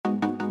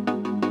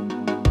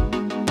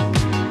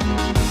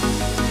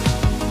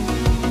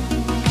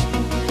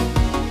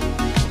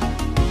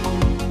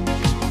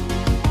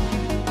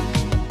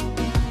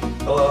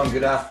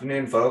Good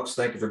afternoon, folks.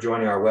 Thank you for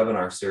joining our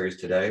webinar series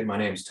today. My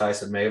name is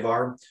Tyson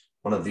Mavar,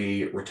 one of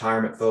the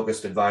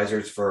retirement-focused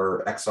advisors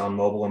for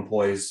ExxonMobil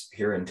employees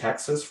here in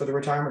Texas for the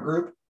retirement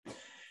group.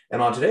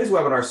 And on today's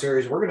webinar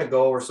series, we're going to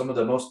go over some of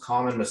the most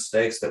common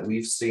mistakes that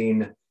we've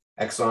seen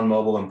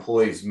ExxonMobil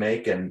employees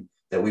make and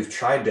that we've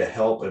tried to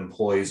help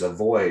employees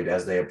avoid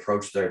as they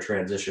approach their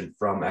transition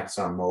from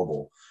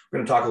ExxonMobil. We're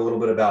going to talk a little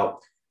bit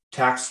about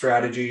tax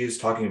strategies,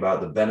 talking about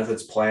the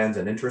benefits plans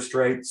and interest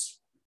rates,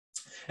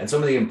 and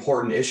some of the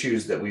important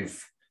issues that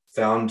we've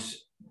found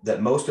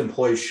that most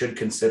employees should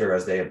consider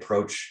as they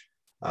approach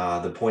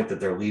the point that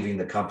they're leaving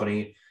the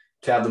company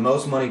to have the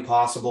most money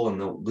possible and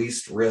the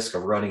least risk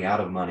of running out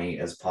of money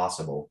as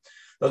possible.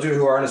 Those of you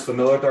who aren't as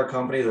familiar with our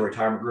company, the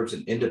Retirement Group's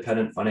an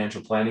independent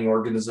financial planning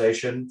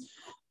organization.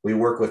 We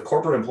work with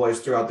corporate employees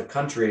throughout the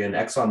country, and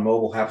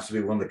ExxonMobil happens to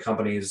be one of the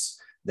companies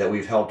that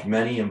we've helped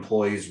many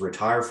employees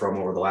retire from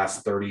over the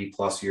last 30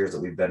 plus years that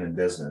we've been in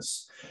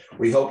business.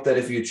 We hope that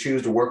if you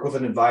choose to work with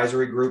an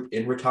advisory group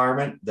in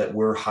retirement, that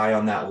we're high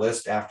on that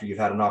list after you've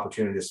had an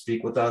opportunity to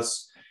speak with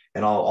us.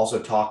 And I'll also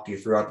talk to you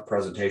throughout the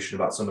presentation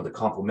about some of the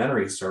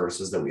complementary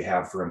services that we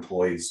have for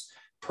employees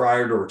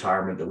prior to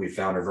retirement that we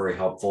found are very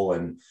helpful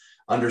in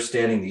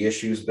understanding the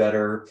issues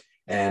better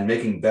and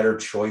making better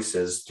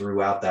choices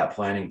throughout that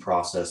planning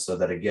process so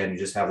that, again, you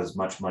just have as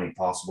much money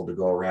possible to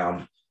go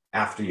around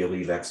after you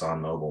leave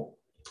ExxonMobil.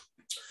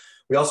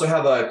 We also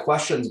have a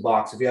questions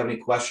box. If you have any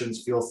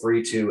questions, feel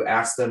free to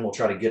ask them. We'll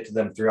try to get to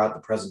them throughout the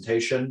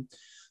presentation.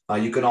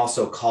 You can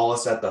also call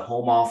us at the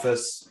home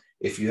office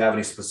if you have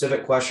any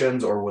specific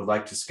questions or would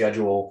like to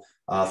schedule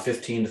a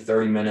 15 to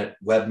 30 minute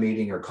web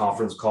meeting or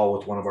conference call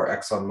with one of our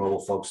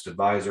ExxonMobil focused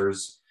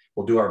advisors.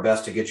 We'll do our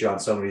best to get you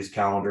on somebody's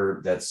calendar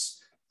that's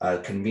a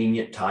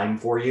convenient time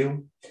for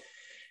you.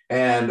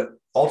 And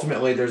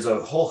ultimately, there's a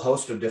whole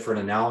host of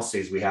different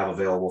analyses we have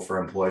available for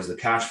employees. The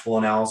cash flow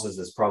analysis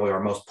is probably our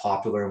most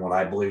popular and what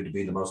I believe to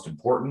be the most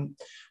important.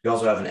 We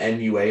also have an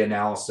NUA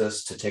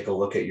analysis to take a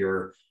look at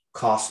your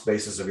cost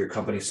basis of your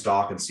company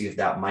stock and see if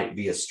that might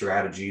be a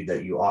strategy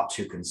that you ought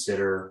to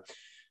consider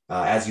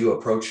as you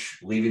approach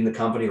leaving the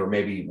company or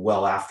maybe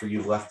well after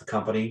you've left the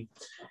company.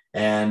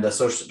 And a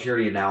Social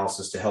Security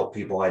analysis to help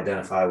people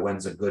identify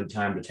when's a good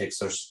time to take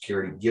Social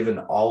Security, given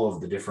all of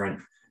the different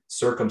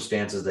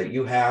circumstances that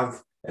you have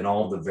and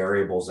all of the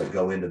variables that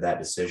go into that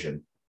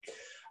decision.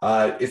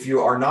 If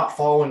you are not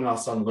following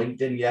us on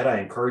LinkedIn yet, I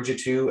encourage you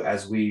to,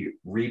 as we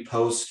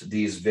repost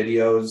these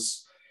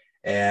videos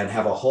and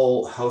have a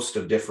whole host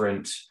of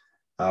different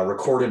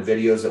recorded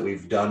videos that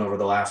we've done over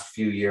the last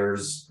few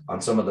years on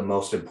some of the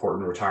most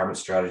important retirement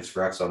strategies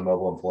for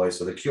ExxonMobil employees.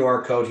 So the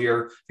QR code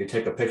here, if you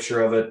take a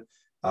picture of it,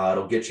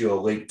 it'll get you a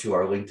link to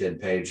our LinkedIn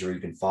page, or you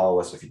can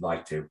follow us if you'd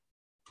like to.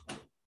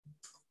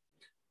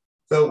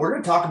 So we're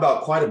going to talk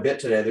about quite a bit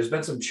today. There's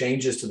been some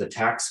changes to the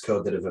tax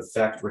code that have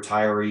affected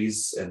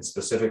retirees and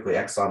specifically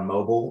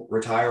ExxonMobil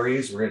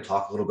retirees. We're going to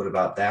talk a little bit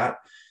about that.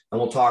 And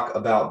we'll talk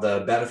about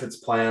the benefits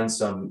plan,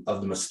 some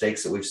of the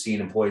mistakes that we've seen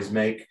employees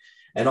make,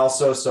 and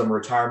also some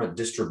retirement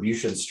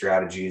distribution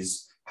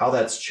strategies, how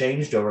that's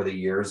changed over the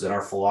years and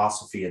our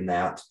philosophy in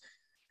that,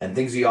 and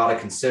things you ought to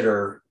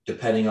consider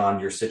depending on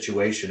your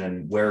situation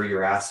and where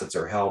your assets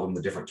are held and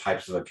the different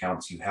types of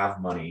accounts you have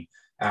money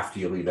after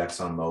you leave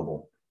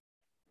ExxonMobil.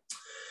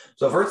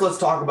 So first, let's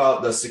talk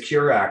about the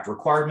Secure Act.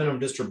 Required minimum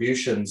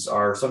distributions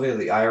are something that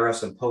the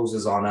IRS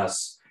imposes on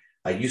us.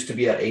 It used to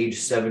be at age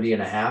 70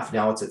 and a half.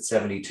 Now it's at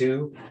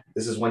 72.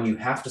 This is when you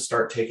have to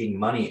start taking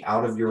money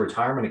out of your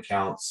retirement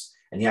accounts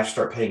and you have to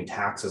start paying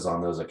taxes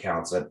on those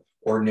accounts at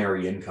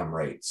ordinary income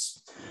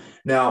rates.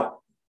 Now,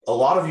 a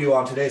lot of you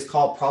on today's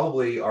call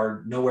probably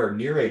are nowhere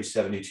near age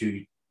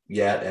 72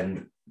 yet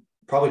and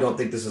probably don't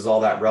think this is all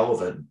that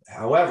relevant.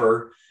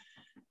 However,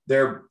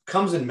 there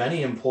comes in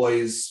many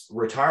employees'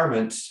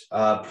 retirement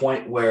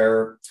point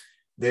where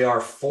they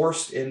are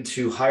forced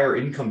into higher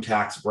income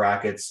tax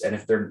brackets. And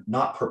if they're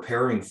not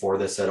preparing for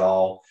this at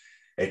all,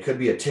 it could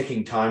be a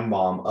ticking time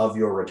bomb of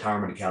your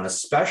retirement account,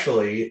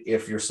 especially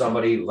if you're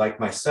somebody like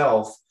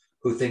myself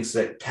who thinks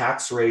that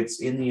tax rates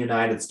in the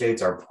United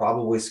States are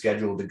probably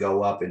scheduled to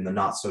go up in the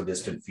not so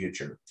distant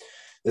future.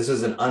 This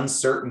is an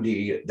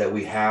uncertainty that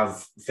we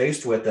have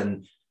faced with,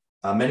 and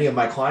many of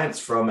my clients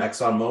from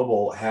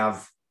ExxonMobil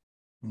have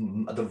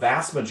the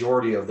vast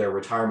majority of their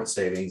retirement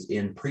savings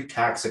in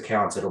pre-tax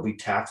accounts that'll be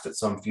taxed at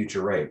some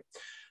future rate.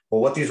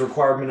 Well, what these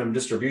required minimum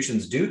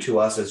distributions do to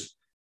us is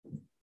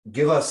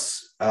give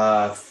us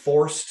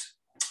forced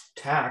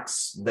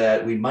tax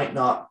that we might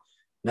not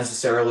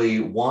necessarily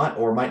want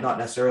or might not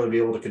necessarily be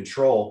able to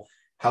control.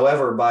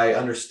 However, by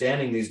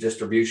understanding these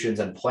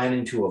distributions and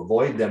planning to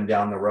avoid them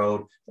down the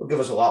road, it'll give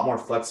us a lot more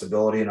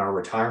flexibility in our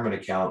retirement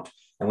account.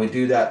 And we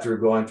do that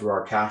through going through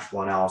our cash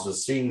flow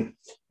analysis, seeing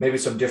maybe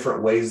some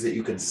different ways that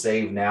you can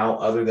save now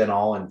other than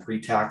all in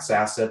pre-tax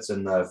assets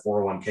in the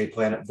 401k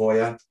plan at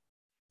Voya.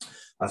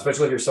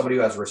 Especially if you're somebody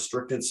who has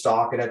restricted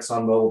stock at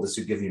ExxonMobil, this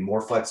would give you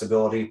more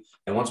flexibility.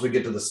 And once we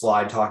get to the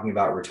slide talking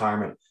about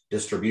retirement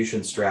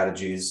distribution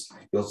strategies,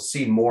 you'll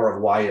see more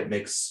of why it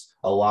makes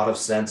a lot of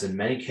sense in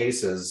many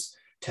cases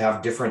to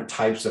have different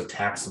types of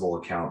taxable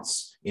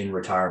accounts in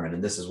retirement.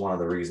 And this is one of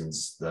the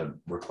reasons, the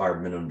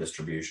required minimum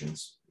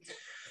distributions.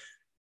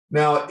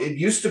 Now, it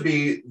used to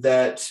be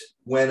that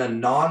when a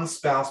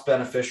non-spouse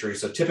beneficiary,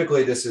 so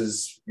typically this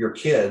is your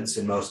kids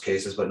in most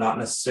cases, but not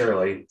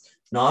necessarily,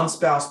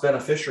 non-spouse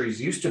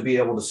beneficiaries used to be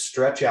able to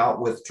stretch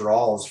out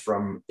withdrawals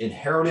from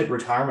inherited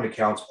retirement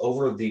accounts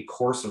over the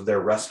course of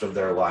their rest of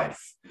their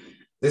life.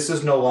 This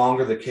is no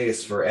longer the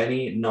case for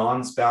any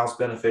non-spouse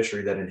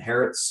beneficiary that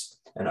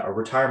inherits a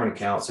retirement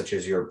account, such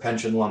as your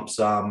pension lump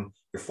sum,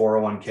 your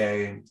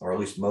 401k, or at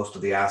least most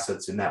of the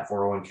assets in that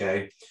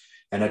 401k,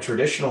 and a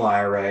traditional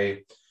IRA.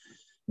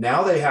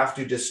 Now they have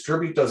to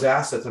distribute those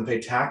assets and pay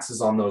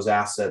taxes on those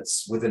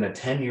assets within a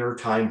 10-year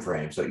time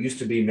frame. So it used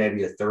to be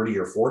maybe a 30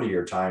 or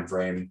 40-year time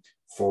frame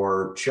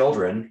for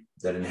children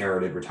that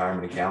inherited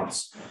retirement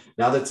accounts.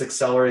 Now that's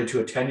accelerated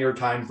to a 10-year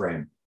time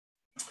frame.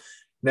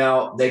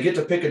 Now they get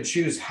to pick and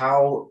choose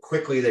how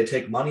quickly they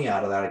take money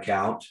out of that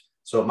account.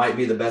 So it might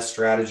be the best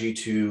strategy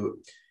to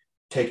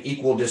take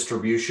equal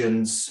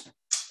distributions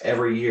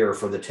every year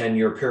for the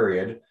 10-year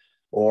period.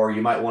 Or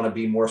you might want to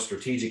be more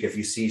strategic if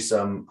you see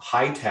some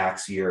high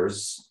tax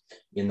years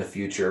in the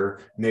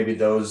future. Maybe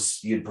those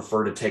you'd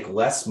prefer to take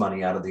less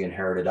money out of the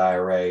inherited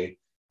IRA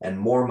and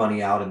more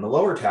money out in the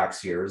lower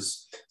tax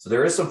years. So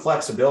there is some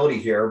flexibility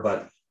here,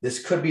 but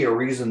this could be a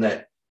reason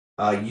that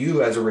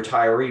you as a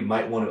retiree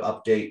might want to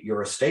update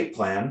your estate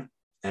plan,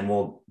 and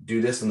we'll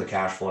do this in the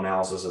cash flow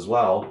analysis as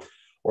well.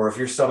 Or if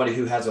you're somebody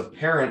who has a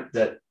parent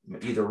that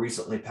either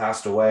recently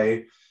passed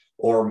away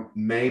or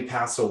may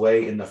pass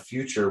away in the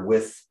future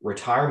with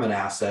retirement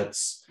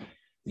assets,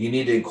 you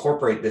need to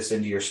incorporate this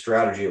into your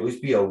strategy. At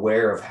least be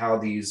aware of how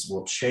these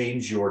will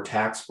change your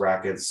tax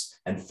brackets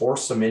and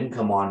force some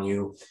income on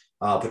you,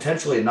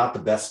 potentially at not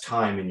the best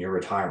time in your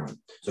retirement.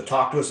 So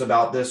talk to us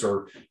about this,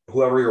 or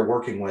whoever you're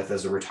working with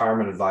as a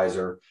retirement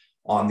advisor,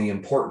 on the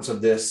importance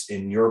of this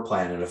in your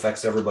plan. It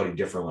affects everybody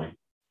differently.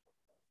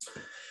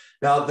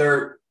 Now,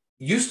 there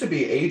used to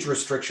be age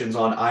restrictions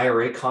on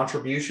IRA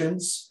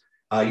contributions.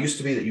 Used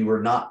to be that you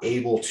were not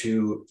able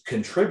to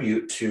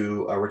contribute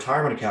to a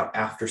retirement account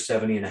after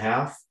 70 and a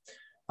half.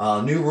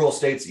 New rule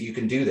states that you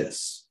can do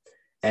this.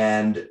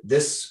 And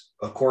this,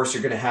 of course,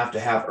 you're going to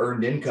have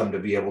earned income to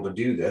be able to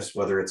do this,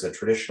 whether it's a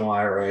traditional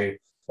IRA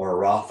or a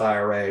Roth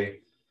IRA.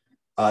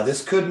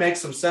 This could make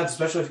some sense,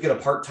 especially if you get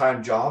a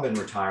part-time job in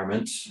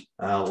retirement.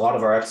 A lot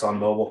of our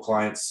ExxonMobil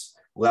clients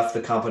left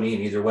the company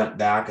and either went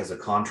back as a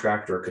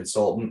contractor or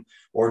consultant,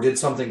 or did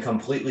something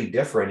completely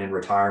different in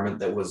retirement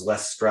that was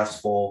less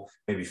stressful,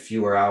 maybe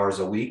fewer hours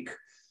a week.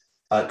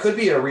 It could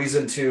be a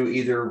reason to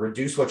either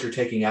reduce what you're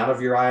taking out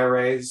of your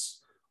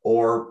IRAs,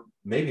 or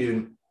maybe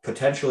even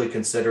potentially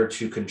consider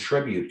to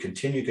continue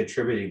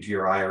contributing to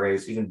your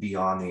IRAs even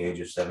beyond the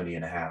age of 70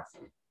 and a half.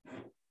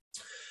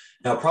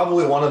 Now,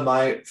 probably one of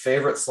my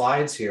favorite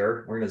slides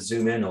here, we're going to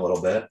zoom in a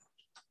little bit.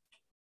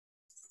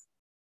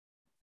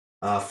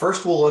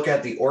 First, we'll look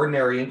at the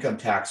ordinary income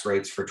tax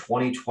rates for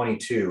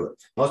 2022.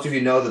 Most of you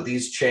know that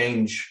these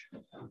change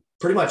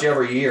pretty much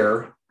every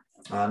year,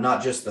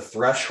 not just the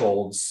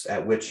thresholds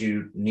at which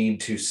you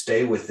need to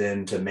stay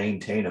within to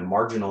maintain a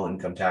marginal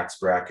income tax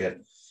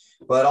bracket,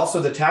 but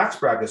also the tax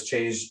brackets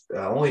changed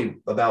only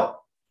about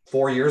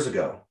 5 years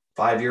ago.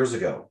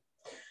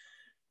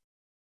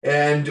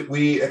 And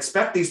we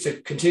expect these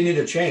to continue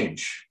to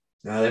change.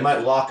 They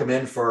might lock them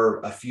in for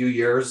a few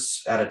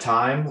years at a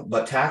time,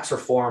 but tax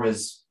reform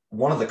is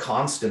one of the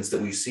constants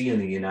that we see in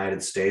the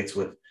United States,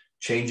 with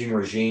changing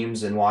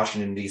regimes in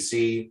Washington,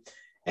 D.C.,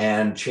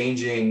 and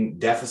changing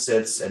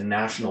deficits and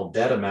national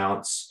debt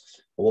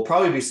amounts. We'll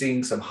probably be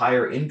seeing some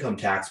higher income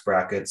tax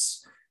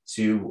brackets.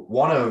 So you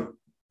want to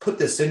put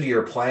this into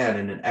your plan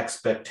in an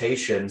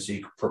expectation so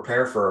you can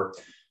prepare for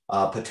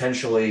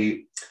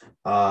potentially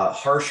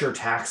harsher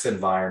tax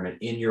environment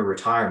in your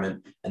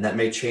retirement, and that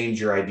may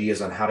change your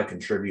ideas on how to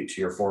contribute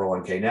to your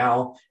 401k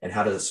now and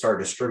how to start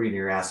distributing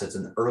your assets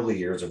in the early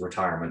years of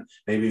retirement,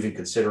 maybe even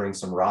considering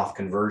some Roth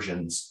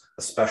conversions,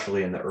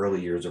 especially in the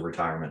early years of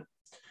retirement.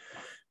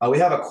 We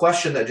have a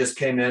question that just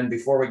came in.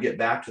 Before we get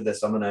back to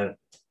this, I'm going to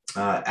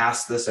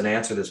ask this and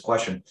answer this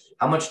question.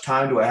 How much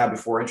time do I have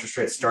before interest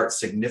rates start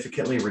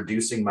significantly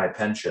reducing my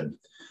pension?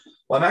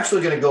 Well, I'm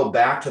actually going to go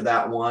back to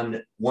that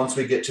one once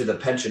we get to the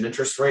pension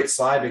interest rate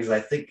slide, because I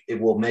think it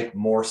will make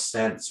more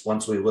sense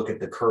once we look at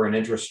the current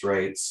interest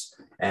rates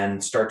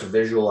and start to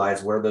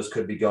visualize where those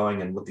could be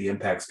going and what the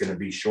impact's going to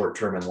be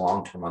short-term and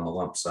long-term on the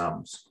lump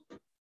sums.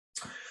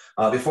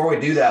 Before we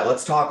do that,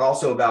 let's talk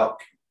also about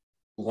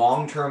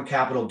long-term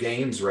capital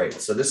gains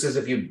rates. So this is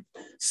if you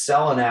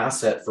sell an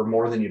asset for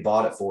more than you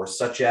bought it for,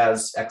 such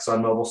as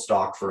ExxonMobil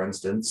stock, for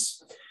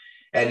instance,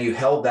 and you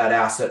held that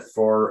asset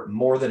for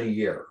more than a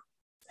year.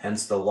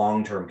 Hence the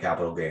long-term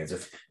capital gains.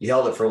 If you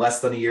held it for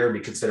less than a year,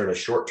 it'd be considered a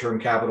short-term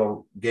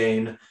capital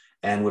gain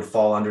and would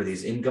fall under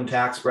these income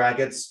tax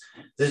brackets.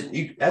 As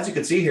you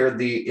can see here,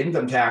 the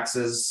income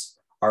taxes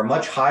are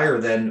much higher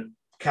than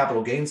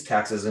capital gains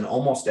taxes in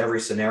almost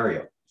every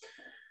scenario.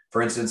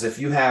 For instance, if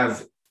you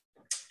have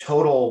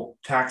total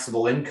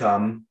taxable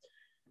income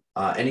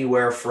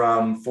anywhere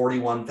from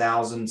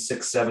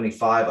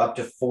 41,675 up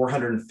to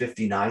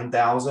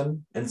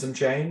 459,000 and some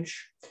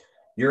change,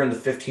 you're in the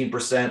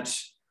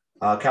 15%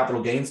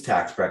 capital gains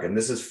tax bracket. And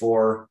this is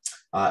for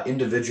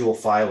individual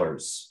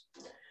filers.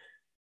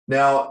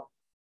 Now,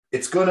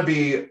 it's going to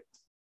be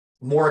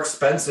more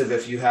expensive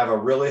if you have a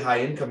really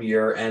high income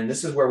year. And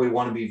this is where we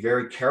want to be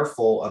very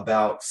careful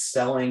about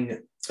selling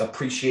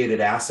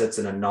appreciated assets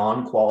in a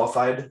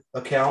non-qualified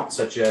account,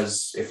 such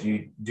as if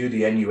you do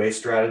the NUA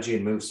strategy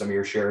and move some of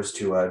your shares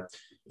to an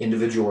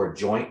individual or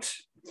joint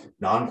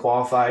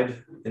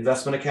non-qualified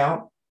investment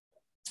account.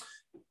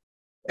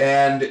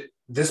 And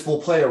this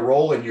will play a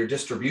role in your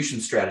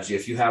distribution strategy.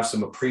 If you have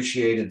some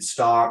appreciated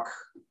stock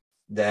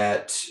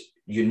that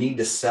you need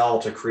to sell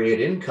to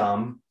create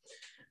income,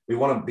 we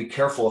want to be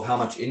careful of how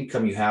much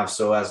income you have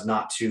so as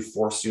not to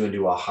force you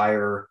into a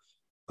higher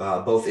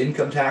both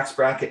income tax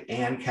bracket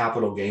and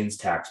capital gains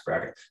tax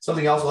bracket.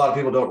 Something else a lot of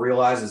people don't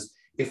realize is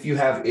if you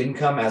have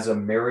income as a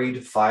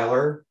married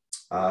filer,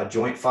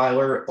 joint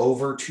filer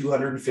over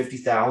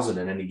 $250,000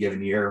 in any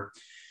given year,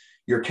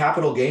 your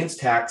capital gains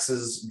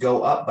taxes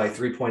go up by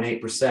 3.8%.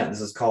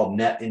 This is called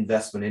net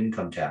investment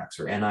income tax,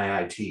 or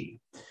NIIT.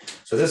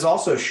 So this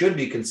also should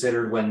be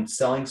considered when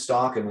selling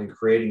stock and when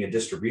creating a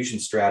distribution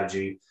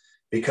strategy,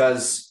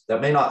 because that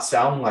may not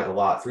sound like a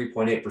lot,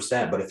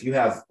 3.8%, but if you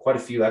have quite a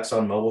few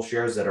ExxonMobil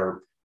shares that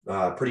are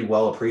pretty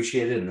well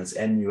appreciated and this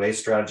NUA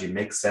strategy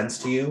makes sense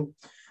to you,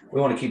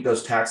 we want to keep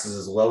those taxes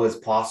as low as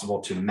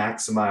possible to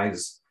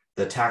maximize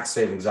the tax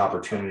savings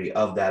opportunity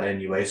of that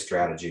NUA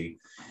strategy.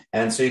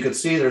 And so you could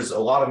see there's a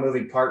lot of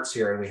moving parts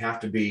here, and we have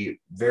to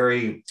be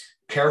very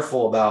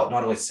careful about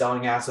not only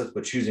selling assets,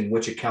 but choosing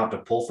which account to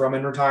pull from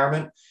in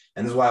retirement.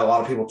 And this is why a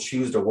lot of people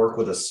choose to work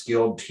with a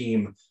skilled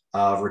team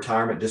of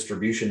retirement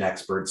distribution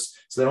experts,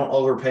 so they don't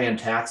overpay in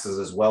taxes,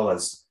 as well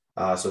as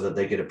so that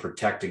they get to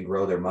protect and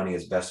grow their money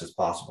as best as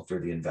possible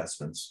through the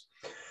investments.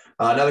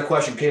 Another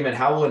question came in: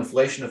 how will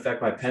inflation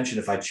affect my pension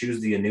if I choose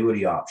the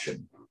annuity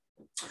option?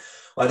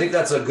 Well, I think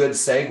that's a good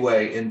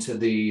segue into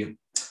the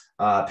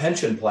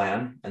pension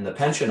plan and the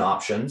pension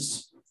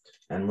options.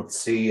 And let's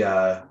see,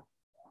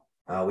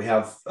 we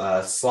have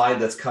a slide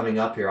that's coming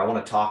up here. I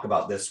want to talk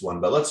about this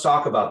one, but let's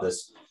talk about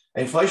this.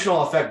 Inflation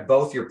will affect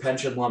both your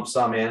pension lump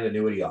sum and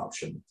annuity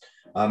option.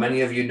 Many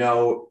of you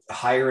know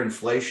higher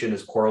inflation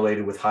is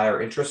correlated with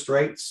higher interest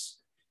rates.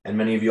 And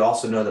many of you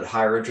also know that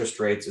higher interest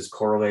rates is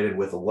correlated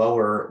with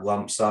lower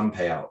lump sum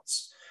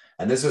payouts.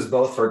 And this is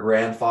both for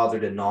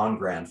grandfathered and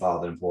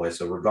non-grandfathered employees.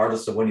 So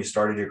regardless of when you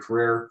started your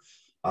career,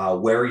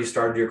 where you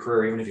started your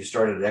career, even if you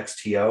started at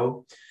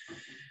XTO,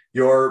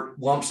 your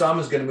lump sum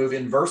is going to move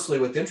inversely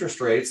with interest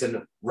rates,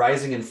 and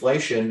rising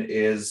inflation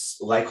is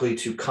likely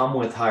to come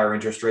with higher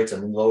interest rates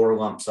and lower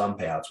lump sum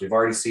payouts. We've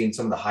already seen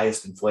some of the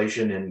highest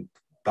inflation in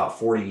about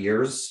 40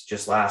 years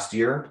just last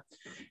year,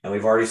 and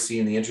we've already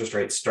seen the interest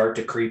rates start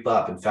to creep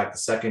up. In fact, the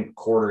second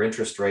quarter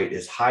interest rate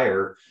is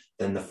higher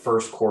than the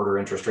first quarter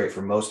interest rate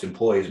for most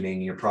employees,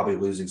 meaning you're probably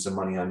losing some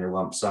money on your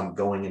lump sum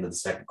going into the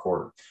second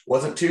quarter.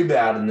 Wasn't too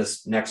bad in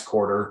this next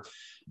quarter,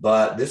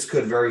 but this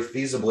could very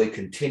feasibly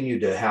continue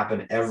to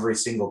happen every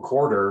single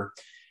quarter,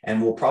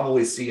 and we'll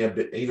probably see a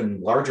bit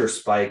even larger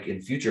spike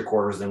in future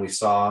quarters than we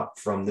saw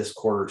from this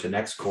quarter to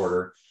next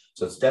quarter.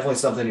 So it's definitely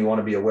something you want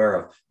to be aware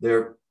of.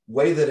 The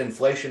way that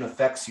inflation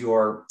affects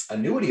your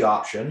annuity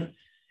option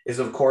is,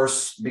 of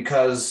course,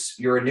 because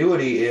your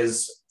annuity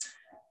is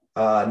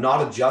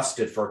not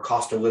adjusted for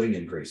cost of living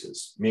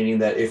increases, meaning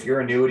that if your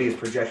annuity is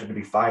projected to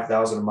be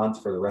 $5,000 a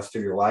month for the rest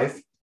of your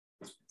life,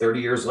 30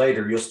 years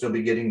later, you'll still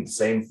be getting the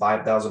same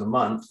 $5,000 a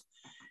month.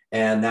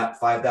 And that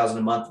 $5,000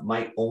 a month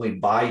might only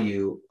buy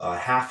you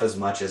half as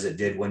much as it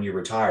did when you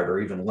retired, or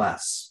even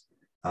less,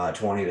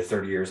 20 to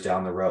 30 years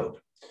down the road.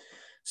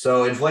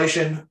 So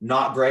inflation,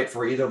 not great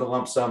for either the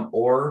lump sum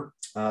or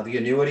the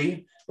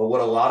annuity. But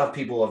what a lot of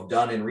people have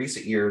done in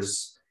recent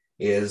years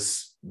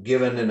is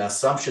given an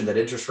assumption that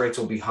interest rates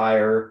will be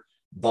higher,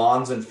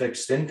 bonds and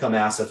fixed income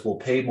assets will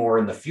pay more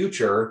in the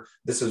future.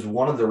 This is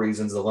one of the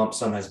reasons the lump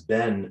sum has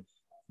been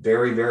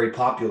very, very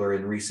popular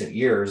in recent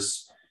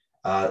years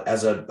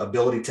as an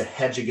ability to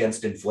hedge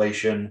against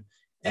inflation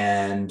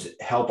and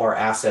help our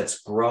assets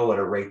grow at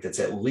a rate that's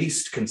at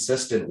least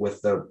consistent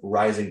with the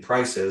rising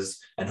prices,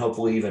 and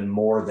hopefully even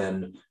more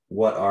than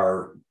what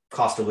our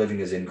cost of living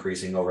is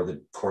increasing over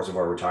the course of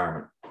our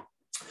retirement.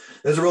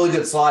 This is a really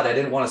good slide. I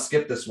didn't want to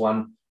skip this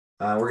one.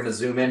 We're going to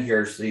zoom in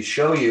here to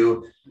show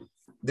you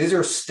these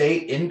are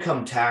state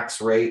income tax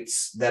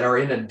rates that are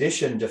in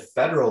addition to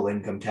federal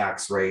income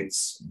tax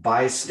rates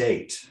by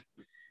state.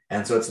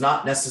 And so it's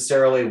not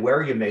necessarily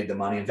where you made the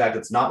money. In fact,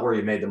 it's not where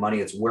you made the money.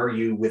 It's where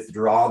you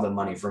withdraw the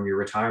money from your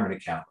retirement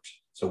account.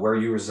 So where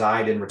you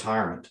reside in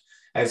retirement.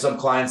 I have some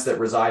clients that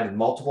reside in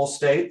multiple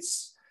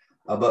states,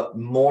 but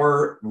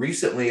more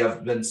recently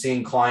I've been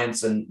seeing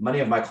clients, and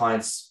many of my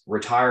clients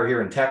retire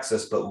here in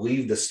Texas, but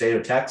leave the state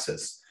of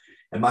Texas.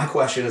 And my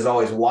question is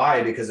always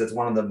why, because it's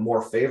one of the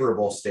more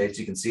favorable states.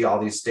 You can see all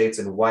these states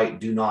in white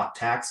do not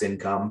tax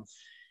income.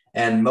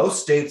 And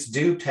most states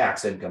do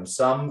tax income,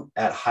 some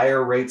at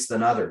higher rates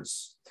than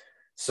others.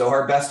 So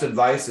our best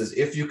advice is,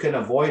 if you can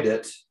avoid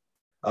it,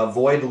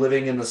 avoid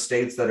living in the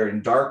states that are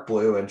in dark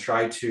blue and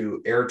try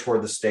to err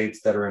toward the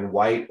states that are in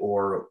white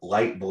or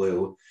light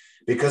blue,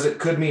 because it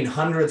could mean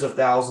hundreds of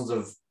thousands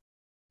of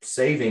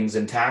savings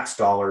in tax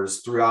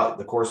dollars throughout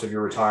the course of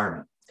your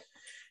retirement.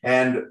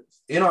 And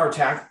in our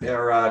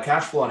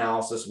cash flow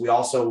analysis, we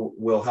also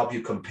will help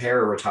you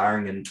compare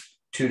retiring in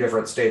two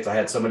different states. I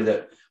had somebody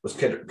that was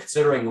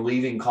considering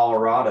leaving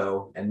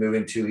Colorado and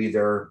moving to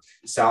either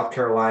South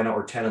Carolina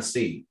or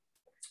Tennessee.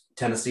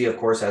 Tennessee, of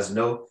course, has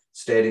no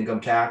state income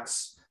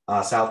tax.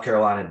 South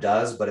Carolina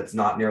does, but it's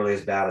not nearly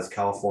as bad as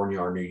California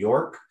or New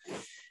York.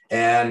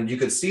 And you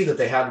could see that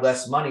they had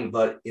less money,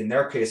 but in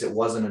their case, it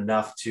wasn't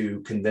enough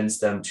to convince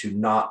them to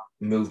not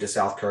move to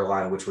South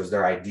Carolina, which was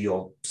their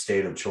ideal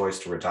state of choice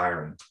to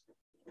retire in.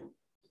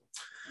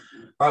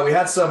 All right, we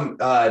had some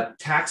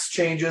tax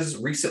changes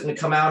recently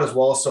come out, as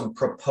well as some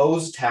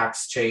proposed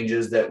tax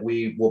changes that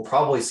we will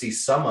probably see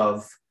some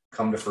of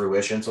come to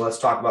fruition. So let's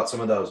talk about some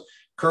of those.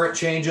 Current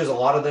changes, a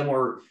lot of them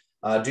were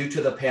due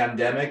to the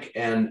pandemic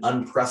and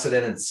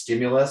unprecedented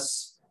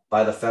stimulus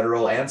by the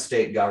federal and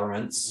state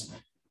governments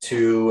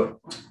to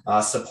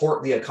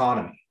support the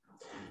economy.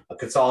 A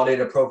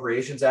Consolidated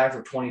Appropriations Act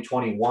of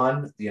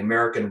 2021, the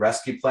American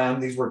Rescue Plan,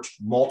 these were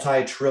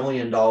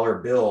multi-trillion-dollar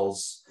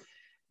bills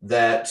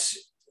that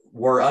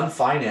were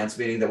unfinanced,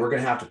 meaning that we're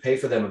going to have to pay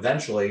for them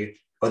eventually,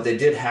 but they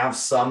did have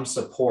some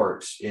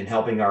support in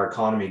helping our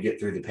economy get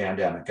through the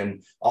pandemic,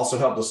 and also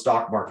helped the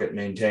stock market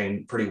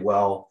maintain pretty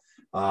well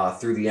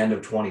through the end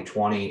of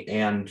 2020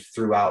 and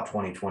throughout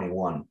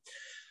 2021.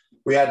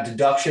 We had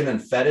deduction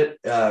and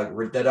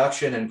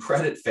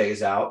credit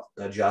phase out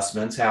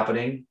adjustments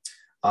happening,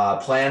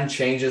 plan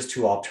changes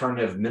to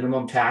alternative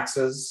minimum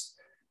taxes,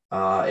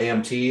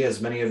 AMT,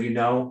 as many of you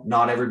know.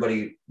 Not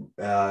everybody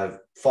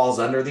falls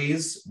under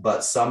these,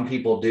 but some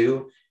people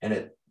do, and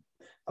it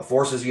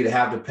forces you to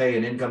have to pay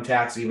an income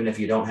tax even if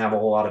you don't have a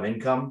whole lot of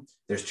income.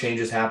 There's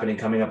changes happening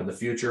coming up in the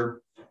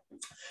future.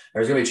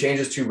 There's going to be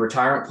changes to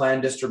retirement plan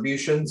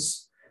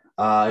distributions.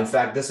 In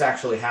fact, this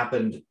actually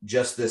happened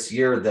just this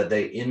year, that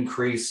they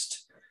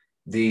decreased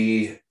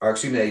the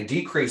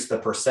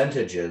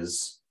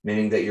percentages,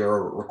 meaning that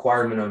your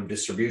required minimum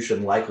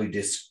distribution likely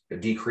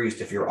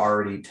decreased if you're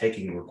already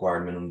taking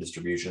required minimum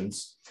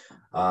distributions.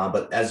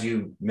 But as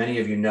many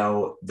of you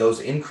know,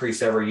 those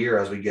increase every year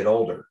as we get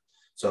older.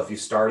 So if you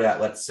start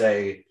at, let's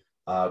say,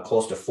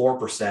 close to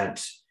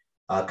 4%,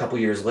 a couple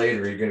years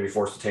later, you're going to be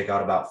forced to take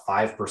out about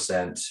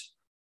 5%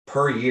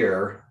 per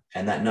year,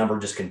 and that number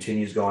just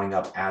continues going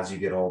up as you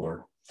get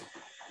older.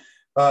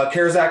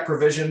 CARES Act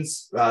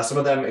provisions, some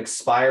of them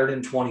expired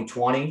in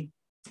 2020.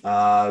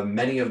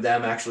 Many of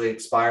them actually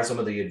expired. Some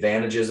of the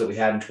advantages that we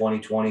had in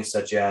 2020,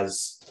 such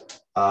as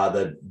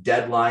the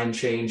deadline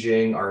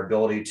changing, our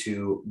ability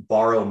to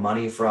borrow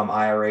money from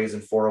IRAs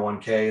and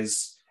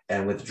 401ks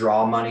and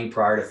withdraw money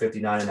prior to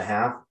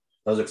 59.5.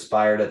 Those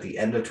expired at the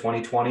end of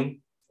 2020.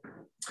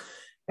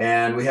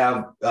 And we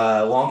have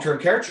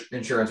long-term care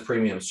insurance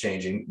premiums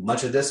changing.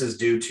 Much of this is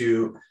due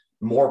to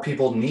more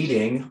people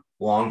needing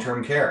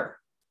long-term care,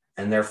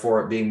 and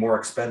therefore it being more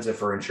expensive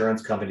for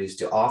insurance companies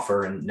to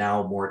offer, and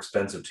now more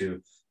expensive to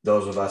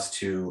those of us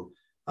to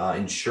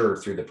insure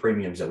through the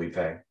premiums that we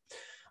pay.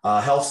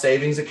 Health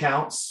savings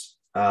accounts,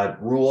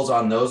 rules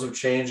on those have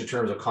changed in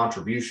terms of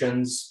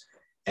contributions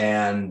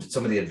and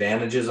some of the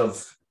advantages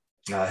of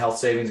health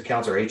savings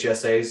accounts, or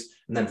HSAs.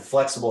 And then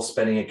flexible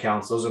spending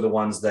accounts, those are the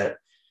ones that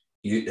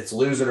it's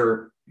use it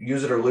or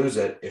lose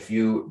it. If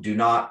you do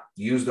not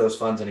use those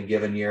funds in a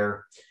given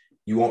year,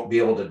 you won't be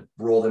able to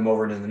roll them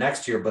over into the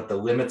next year, but the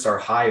limits are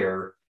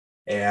higher.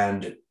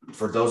 And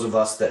for those of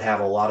us that have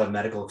a lot of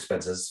medical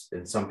expenses,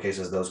 in some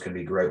cases, those can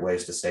be great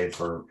ways to save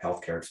for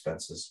healthcare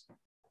expenses.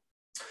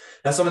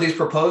 Now, some of these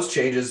proposed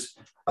changes,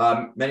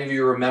 many of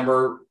you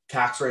remember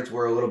tax rates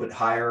were a little bit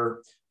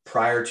higher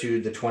prior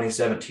to the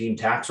 2017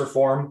 tax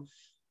reform.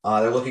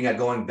 They're looking at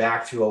going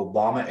back to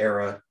Obama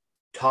era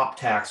top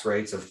tax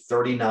rates of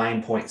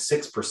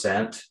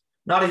 39.6%.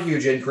 Not a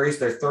huge increase.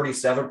 They're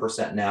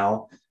 37%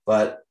 now,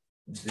 but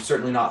it's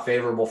certainly not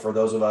favorable for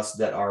those of us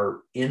that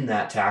are in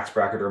that tax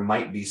bracket or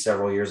might be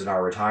several years in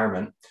our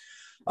retirement.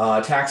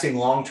 Taxing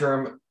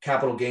long-term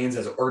capital gains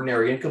as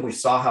ordinary income. We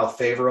saw how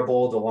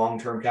favorable the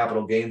long-term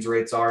capital gains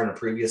rates are in a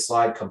previous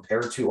slide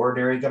compared to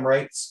ordinary income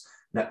rates.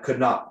 That could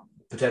not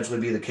potentially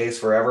be the case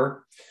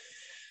forever.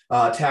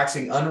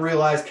 Taxing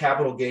unrealized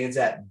capital gains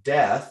at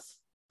death.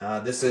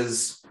 This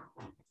is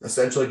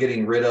essentially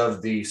getting rid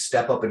of the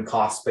step up in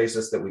cost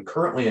basis that we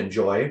currently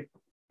enjoy.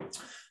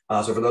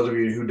 So for those of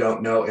you who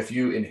don't know, if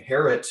you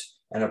inherit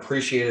an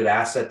appreciated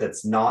asset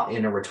that's not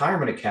in a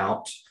retirement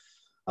account,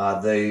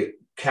 the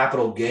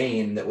capital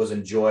gain that was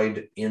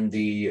enjoyed in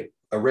the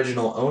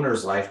original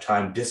owner's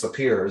lifetime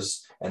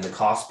disappears, and the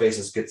cost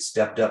basis gets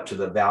stepped up to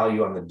the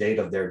value on the date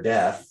of their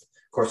death.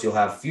 Of course, you'll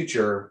have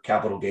future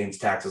capital gains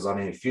taxes on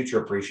any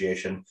future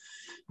appreciation,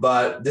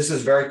 but this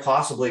is very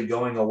possibly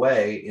going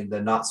away in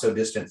the not so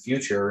distant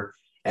future,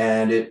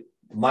 and it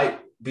might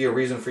be a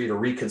reason for you to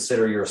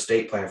reconsider your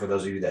estate plan for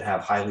those of you that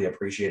have highly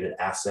appreciated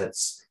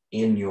assets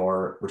in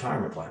your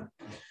retirement plan.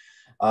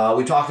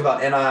 We talked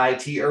about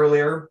NIIT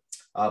earlier,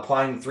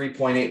 applying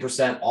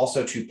 3.8%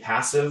 also to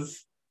passive,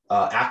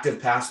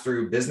 active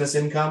pass-through business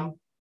income.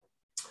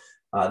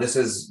 This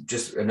is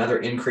just another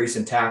increase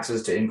in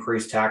taxes to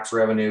increase tax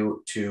revenue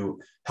to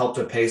help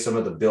to pay some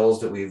of the bills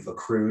that we've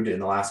accrued in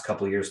the last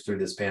couple of years through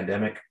this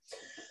pandemic.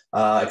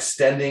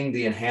 Extending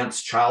the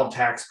enhanced child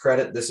tax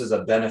credit. This is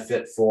a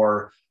benefit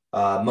for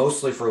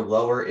mostly for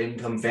lower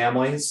income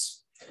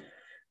families.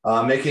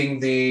 Making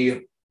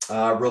the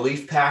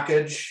relief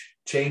package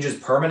changes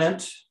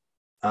permanent.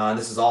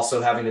 This is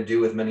also having to do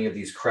with many of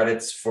these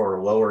credits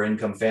for lower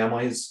income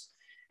families,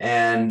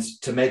 and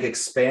to make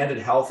expanded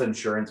health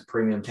insurance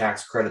premium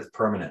tax credits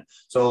permanent.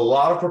 So a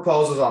lot of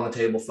proposals on the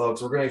table,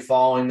 folks. We're going to be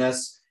following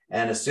this.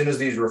 And as soon as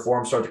these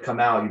reforms start to come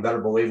out, you better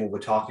believe we'll be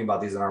talking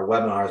about these in our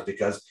webinars,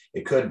 because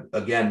it could,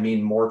 again,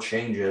 mean more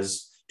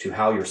changes to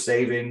how you're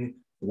saving,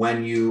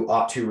 when you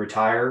ought to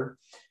retire,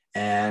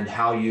 and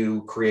how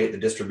you create the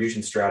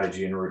distribution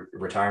strategy in a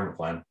retirement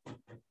plan.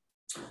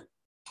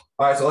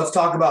 All right, so let's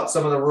talk about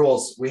some of the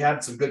rules. We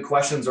had some good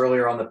questions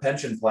earlier on the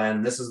pension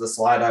plan. This is the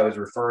slide I was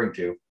referring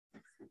to.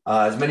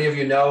 As many of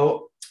you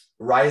know,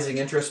 rising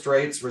interest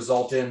rates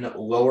result in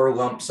lower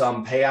lump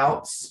sum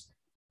payouts.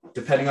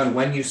 Depending on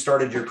when you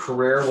started your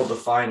career will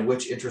define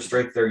which interest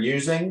rate they're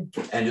using.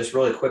 And just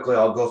really quickly,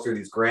 I'll go through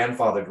these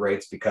grandfathered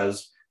rates,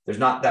 because there's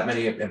not that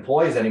many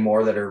employees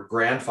anymore that are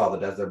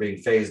grandfathered as they're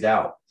being phased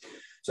out.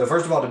 So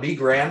first of all, to be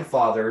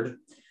grandfathered,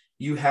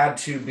 you had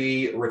to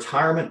be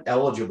retirement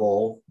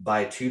eligible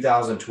by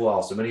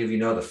 2012. So many of you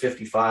know the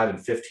 55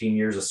 and 15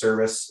 years of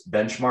service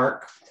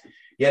benchmark.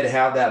 You had to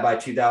have that by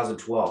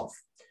 2012.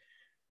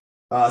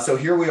 So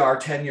here we are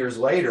 10 years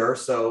later.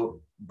 So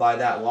by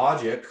that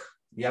logic,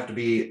 you have to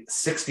be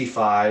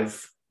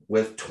 65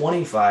 with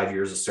 25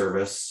 years of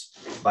service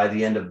by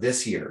the end of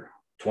this year,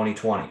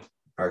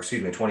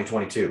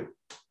 2022.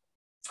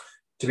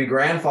 To be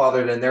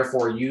grandfathered and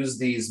therefore use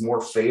these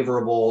more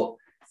favorable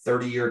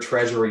 30-year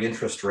treasury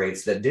interest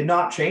rates that did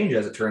not change,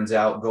 as it turns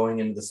out, going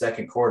into the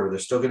second quarter. They're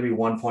still going to be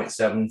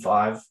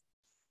 1.75,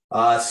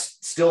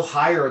 still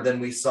higher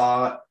than we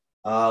saw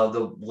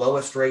the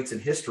lowest rates in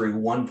history,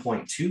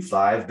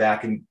 1.25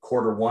 back in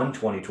Q1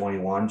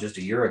 2021, just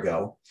a year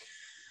ago.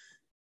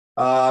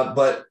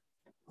 But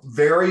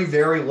very,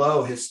 very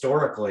low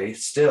historically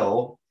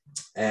still,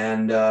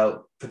 and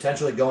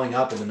potentially going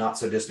up in the not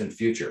so distant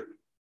future.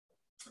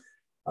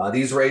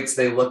 These rates,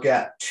 they look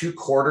at 2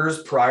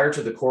 quarters prior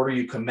to the quarter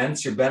you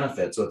commence your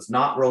benefit. So it's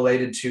not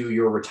related to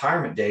your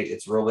retirement date.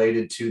 It's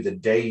related to the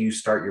day you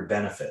start your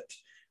benefit,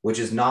 which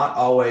is not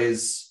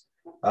always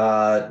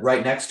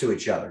right next to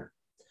each other.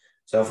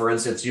 So for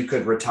instance, you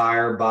could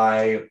retire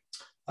by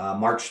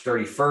March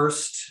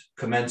 31st,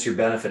 commence your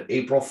benefit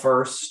April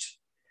 1st.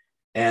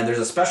 And there's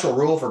a special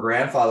rule for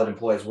grandfathered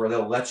employees where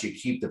they'll let you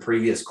keep the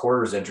previous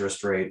quarter's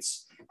interest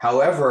rates.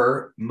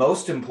 However,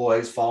 most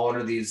employees fall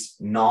under these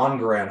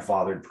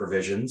non-grandfathered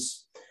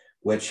provisions,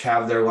 which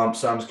have their lump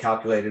sums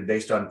calculated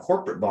based on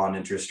corporate bond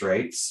interest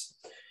rates.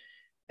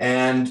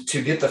 And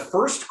to get the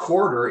first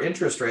quarter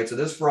interest rate, so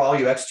this is for all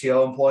you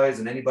XTO employees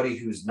and anybody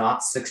who's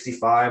not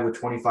 65 with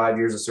 25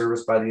 years of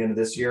service by the end of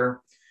this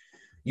year,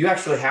 you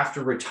actually have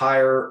to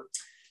retire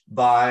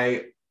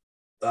by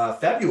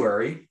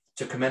February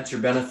to commence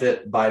your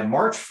benefit by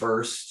March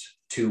 1st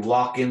to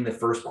lock in the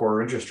first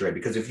quarter interest rate.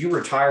 Because if you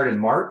retired in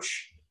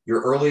March,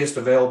 your earliest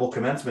available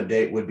commencement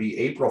date would be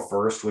April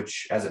 1st,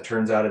 which, as it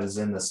turns out, it is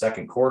in the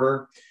second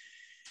quarter.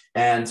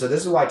 And so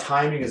this is why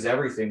timing is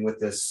everything with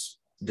this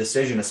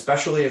decision,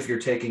 especially if you're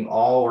taking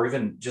all or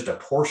even just a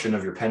portion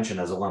of your pension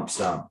as a lump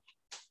sum.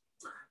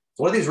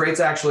 So what do these rates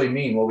actually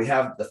mean? Well, we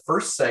have the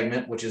first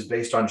segment, which is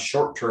based on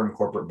short-term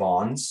corporate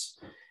bonds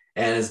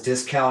and is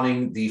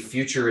discounting the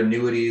future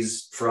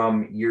annuities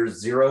from years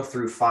 0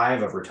 through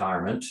 5 of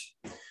retirement.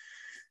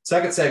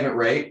 Second segment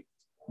rate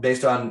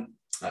based on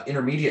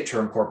intermediate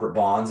term corporate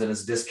bonds and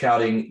is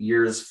discounting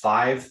years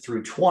 5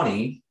 through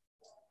 20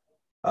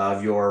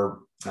 of your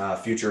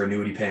future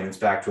annuity payments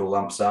back to a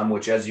lump sum,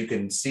 which, as you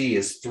can see,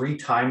 is 3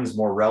 times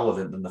more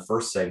relevant than the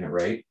first segment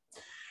rate.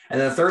 And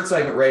then the third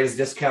segment rate is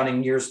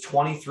discounting years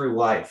 20 through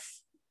life,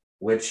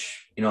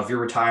 which, if you're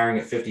retiring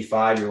at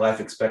 55, your life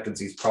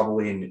expectancy is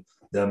probably in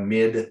the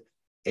mid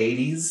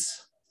 80s.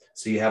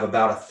 So you have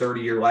about a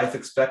 30-year life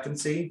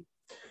expectancy,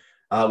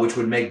 which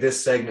would make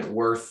this segment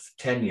worth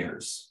 10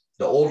 years.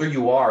 The older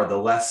you are, the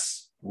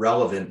less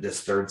relevant this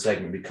third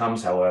segment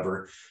becomes,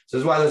 however. So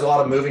this is why there's a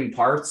lot of moving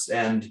parts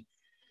and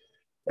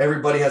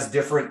everybody has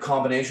different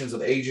combinations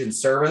of age and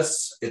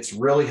service. It's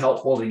really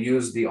helpful to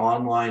use the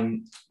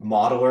online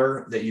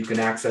modeler that you can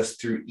access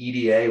through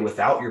EDA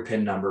without your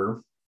PIN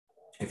number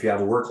if you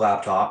have a work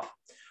laptop,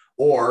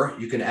 or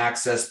you can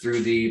access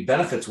through the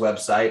benefits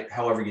website.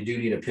 However, you do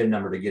need a PIN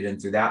number to get in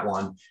through that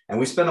one. And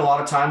we spend a lot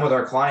of time with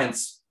our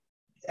clients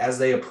as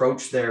they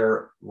approach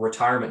their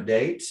retirement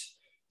date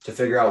to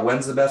figure out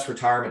when's the best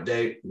retirement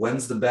date,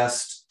 when's the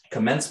best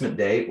commencement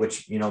date,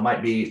 which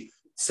might be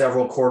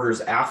several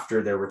quarters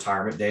after their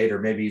retirement date, or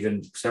maybe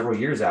even several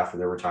years after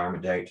their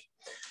retirement date.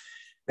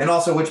 And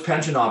also, which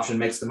pension option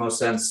makes the most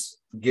sense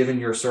given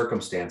your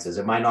circumstances?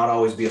 It might not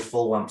always be a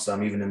full lump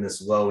sum, even in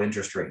this low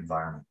interest rate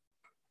environment.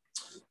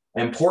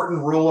 An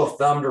important rule of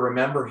thumb to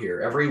remember here: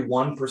 every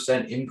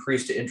 1%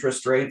 increase to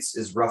interest rates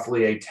is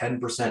roughly a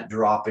 10%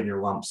 drop in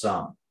your lump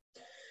sum.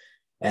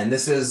 And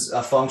this is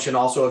a function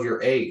also of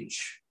your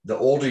age. The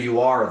older you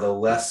are, the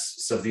less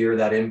severe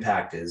that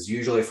impact is.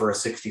 Usually for a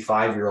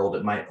 65-year-old,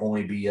 it might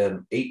only be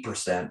an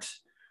 8%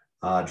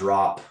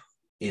 drop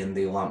in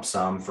the lump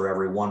sum for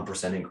every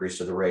 1% increase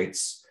to the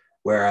rates.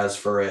 Whereas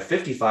for a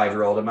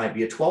 55-year-old, it might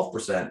be a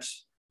 12%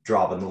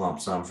 drop in the lump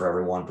sum for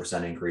every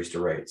 1% increase to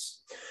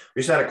rates.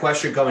 We just had a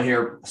question coming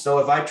here. So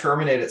if I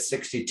terminate at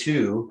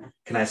 62,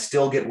 can I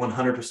still get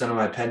 100% of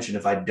my pension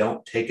if I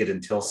don't take it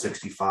until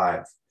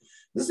 65?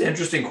 This is an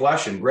interesting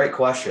question. Great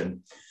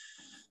question.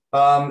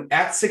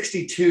 At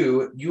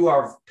 62, you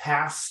are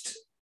past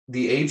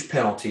the age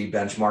penalty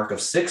benchmark of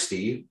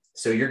 60,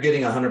 so you're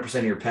getting 100%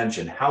 of your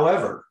pension.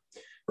 However,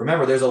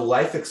 remember, there's a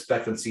life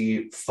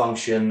expectancy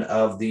function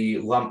of the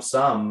lump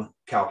sum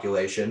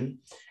calculation,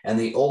 and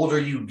the older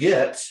you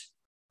get,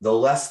 the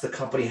less the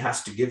company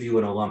has to give you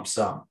in a lump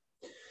sum.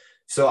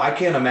 So I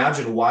can't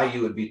imagine why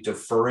you would be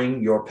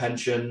deferring your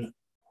pension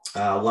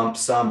lump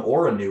sum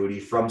or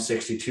annuity from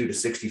 62 to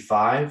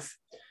 65.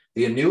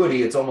 The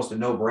annuity, it's almost a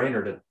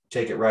no-brainer to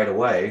take it right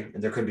away,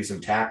 and there could be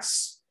some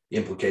tax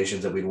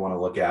implications that we'd want to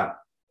look at.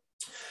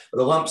 But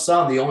the lump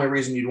sum, the only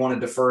reason you'd want to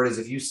defer it is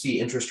if you see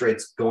interest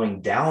rates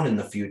going down in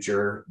the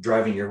future,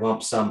 driving your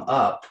lump sum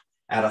up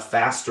at a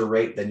faster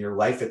rate than your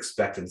life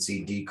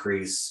expectancy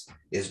decrease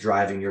is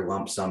driving your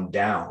lump sum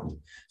down.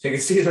 So you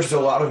can see there's a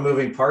lot of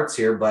moving parts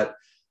here, but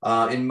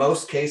in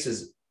most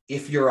cases,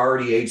 if you're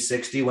already age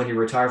 60 when you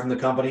retire from the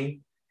company,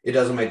 it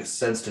doesn't make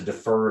sense to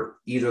defer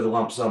either the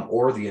lump sum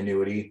or the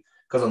annuity,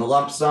 because on the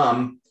lump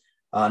sum,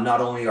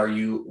 not only are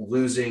you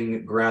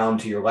losing ground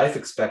to your life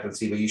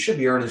expectancy, but you should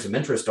be earning some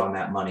interest on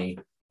that money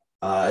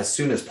as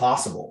soon as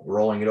possible,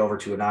 rolling it over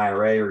to an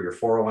IRA or your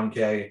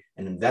 401k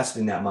and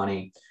investing that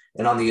money.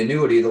 And on the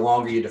annuity, the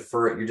longer you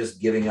defer it, you're just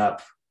giving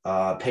up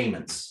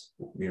payments.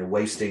 You're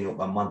wasting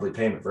a monthly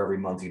payment for every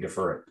month you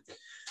defer it.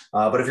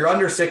 But if you're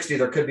under 60,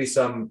 there could be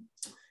some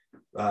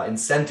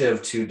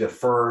incentive to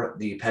defer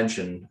the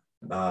pension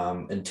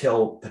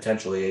until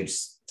potentially age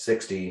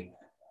 60,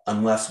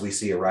 unless we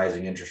see a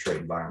rising interest rate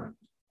environment.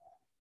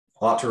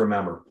 A lot to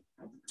remember.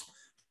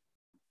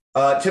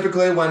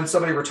 Typically, when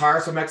somebody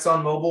retires from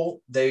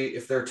ExxonMobil,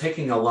 if they're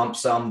taking a lump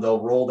sum,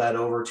 they'll roll that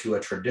over to a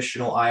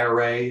traditional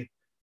IRA.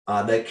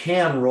 They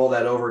can roll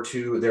that over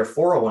to their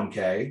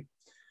 401k.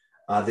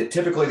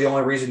 Typically, the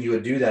only reason you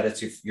would do that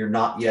is if you're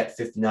not yet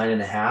 59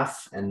 and a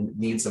half and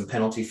need some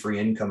penalty-free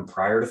income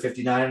prior to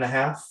 59 and a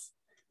half.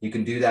 You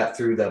can do that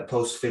through the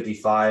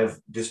post-55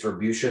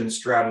 distribution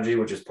strategy,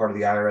 which is part of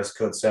the IRS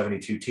Code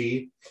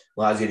 72T.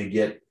 Allows you to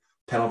get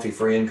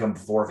penalty-free income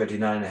before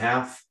 59 and a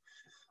half.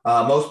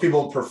 Most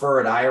people prefer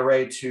an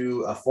IRA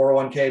to a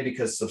 401k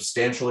because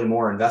substantially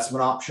more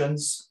investment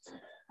options.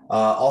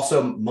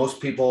 Also,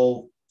 most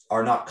people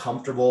are not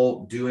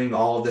comfortable doing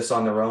all of this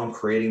on their own,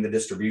 creating the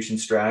distribution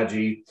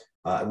strategy,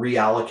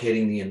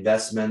 reallocating the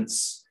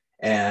investments,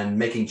 and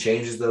making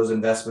changes to those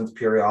investments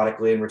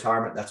periodically in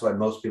retirement. That's why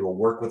most people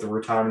work with a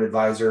retirement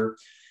advisor.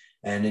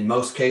 And in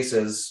most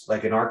cases,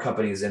 like in our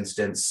company's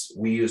instance,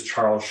 we use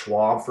Charles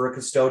Schwab for a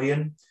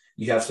custodian.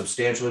 You have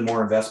substantially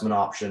more investment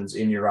options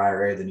in your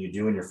IRA than you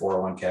do in your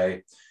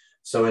 401k.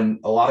 So in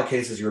a lot of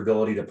cases, your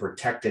ability to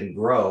protect and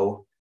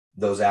grow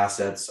those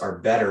assets are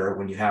better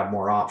when you have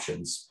more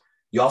options.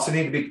 You also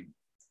need to be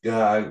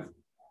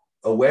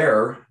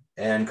aware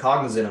and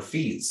cognizant of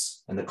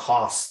fees and the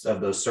costs of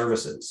those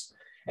services.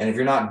 And if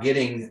you're not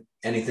getting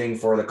anything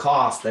for the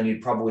cost, then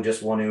you'd probably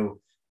just want to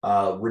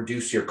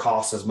reduce your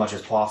costs as much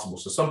as possible.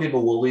 So some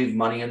people will leave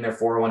money in their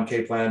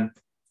 401k plan,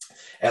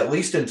 at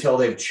least until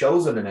they've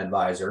chosen an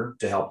advisor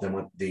to help them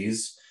with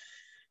these.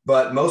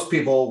 But most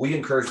people, we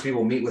encourage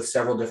people to meet with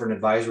several different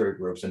advisory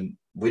groups, and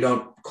we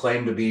don't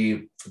claim to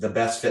be the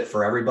best fit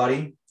for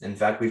everybody. In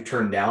fact, we've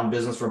turned down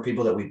business from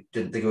people that we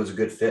didn't think it was a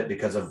good fit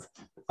because of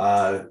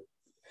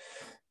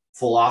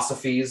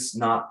philosophies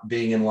not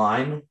being in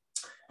line.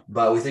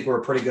 But we think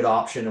we're a pretty good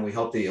option, and we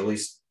hope that you at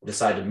least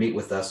decide to meet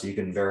with us so you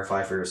can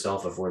verify for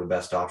yourself if we're the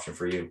best option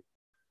for you.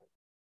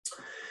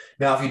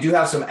 Now, if you do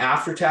have some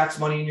after-tax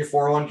money in your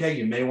 401k,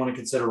 you may want to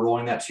consider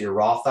rolling that to your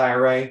Roth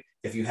IRA.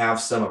 If you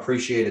have some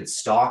appreciated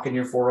stock in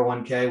your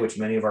 401k, which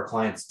many of our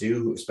clients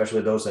do,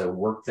 especially those that have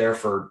worked there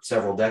for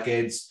several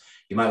decades,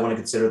 you might want to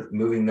consider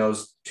moving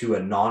those to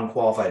a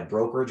non-qualified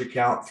brokerage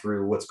account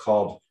through what's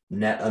called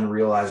net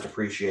unrealized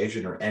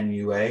appreciation, or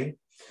NUA.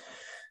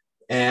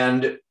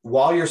 And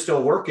while you're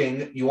still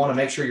working, you want to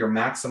make sure you're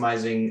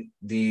maximizing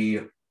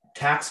the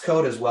tax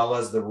code as well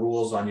as the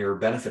rules on your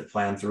benefit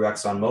plan through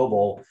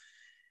ExxonMobil.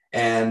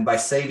 And by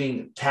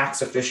saving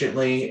tax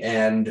efficiently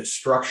and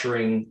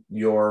structuring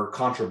your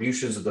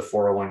contributions of the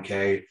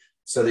 401k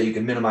so that you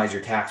can minimize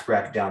your tax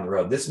bracket down the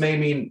road. This may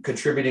mean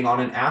contributing on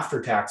an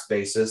after-tax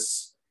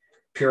basis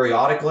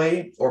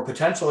periodically, or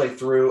potentially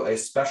through a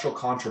special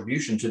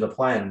contribution to the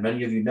plan.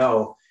 Many of you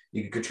know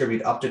You can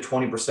contribute up to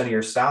 20% of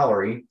your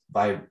salary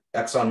by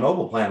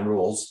ExxonMobil plan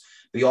rules,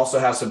 but you also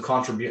have some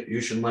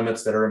contribution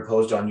limits that are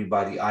imposed on you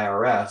by the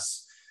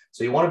IRS.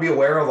 So you want to be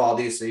aware of all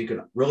these so you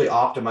can really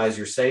optimize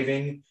your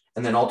saving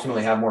and then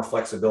ultimately have more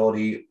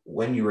flexibility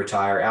when you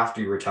retire,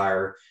 after you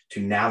retire,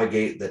 to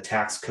navigate the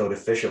tax code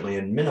efficiently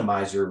and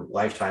minimize your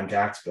lifetime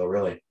tax bill,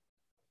 really.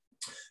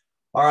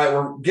 All right,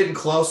 we're getting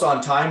close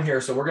on time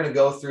here, so we're going to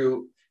go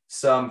through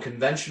some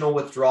conventional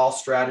withdrawal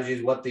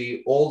strategies. What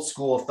the old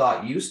school of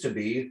thought used to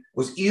be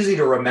was easy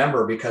to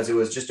remember because it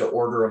was just an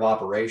order of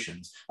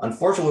operations.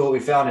 Unfortunately, what we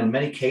found in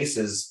many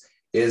cases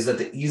is that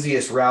the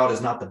easiest route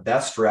is not the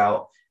best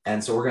route.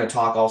 And so we're going to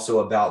talk also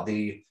about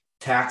the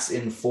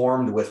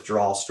tax-informed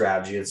withdrawal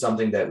strategy. It's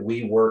something that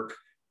we work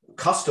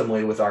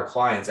customly with our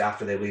clients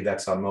after they leave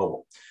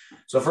ExxonMobil.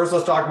 So first,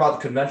 let's talk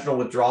about the conventional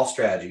withdrawal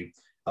strategy.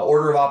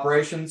 Order of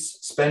operations,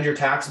 spend your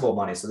taxable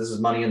money. So this is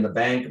money in the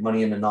bank,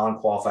 money in a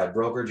non-qualified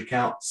brokerage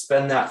account.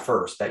 Spend that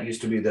first. That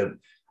used to be the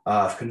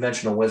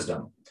conventional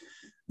wisdom.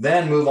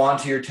 Then move on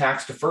to your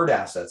tax-deferred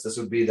assets. This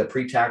would be the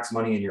pre-tax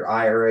money in your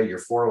IRA, your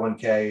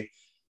 401k,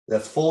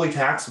 that's fully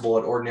taxable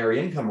at ordinary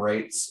income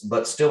rates,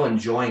 but still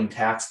enjoying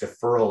tax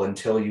deferral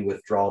until you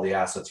withdraw the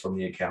assets from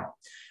the account.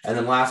 And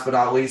then last but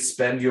not least,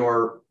 spend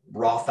your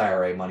Roth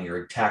IRA money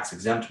or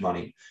tax-exempt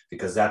money,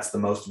 because that's the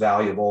most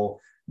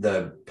valuable.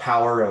 The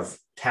power of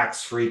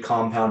tax-free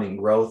compounding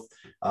growth,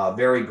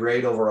 very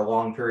great over a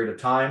long period of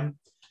time.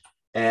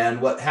 And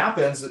what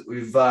happens,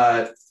 we've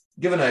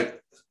given an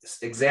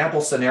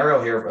example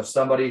scenario here of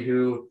somebody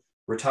who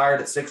retired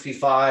at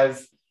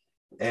 65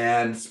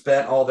 and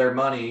spent all their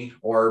money,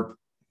 or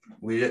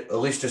we at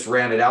least just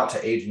ran it out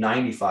to age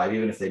 95,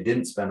 even if they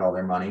didn't spend all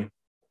their money.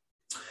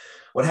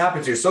 What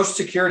happens here? Social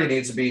Security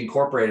needs to be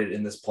incorporated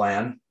in this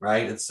plan,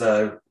 right? It's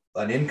an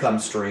income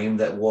stream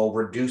that will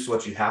reduce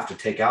what you have to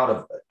take out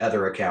of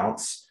other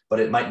accounts, but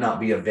it might not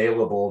be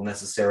available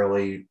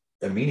necessarily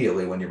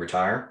immediately when you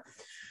retire.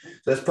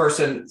 So this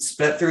person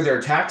spent through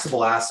their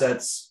taxable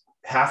assets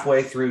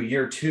halfway through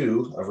year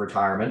 2 of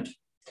retirement.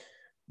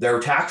 Their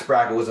tax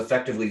bracket was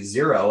effectively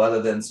zero,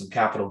 other than some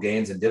capital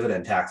gains and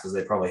dividend taxes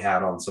they probably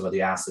had on some of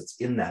the assets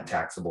in that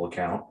taxable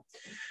account.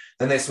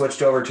 Then they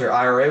switched over to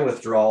IRA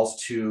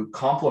withdrawals to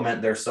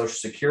complement their Social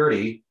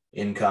Security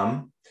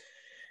income,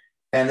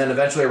 and then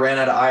eventually ran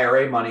out of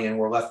IRA money and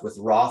were left with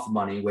Roth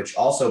money, which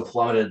also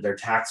plummeted their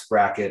tax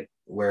bracket,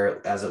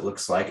 where, as it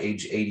looks like,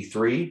 age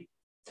 83.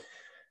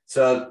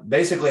 So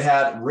basically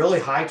had really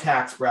high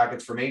tax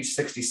brackets from age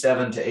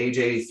 67 to age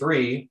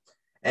 83,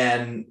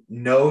 and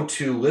no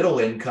to little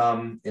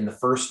income in the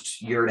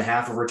first year and a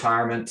half of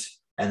retirement,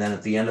 and then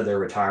at the end of their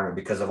retirement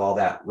because of all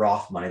that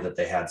Roth money that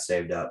they had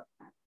saved up.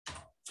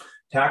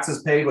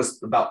 Taxes paid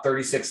was about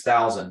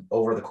 $36,000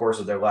 over the course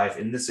of their life.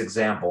 In this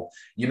example,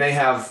 you may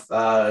have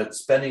a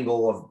spending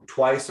goal of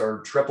twice or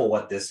triple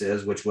what this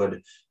is, which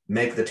would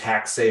make the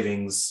tax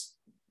savings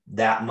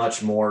that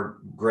much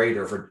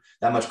greater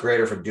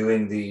for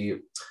doing the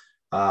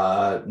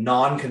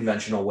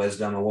non-conventional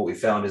wisdom. And what we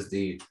found is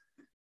the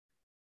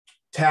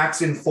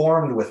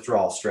tax-informed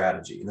withdrawal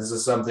strategy. And this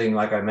is something,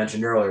 like I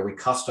mentioned earlier, we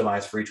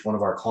customize for each one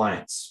of our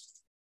clients.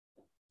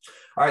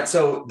 All right,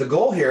 so the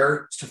goal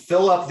here is to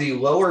fill up the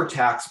lower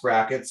tax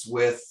brackets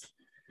with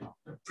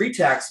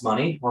pre-tax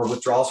money or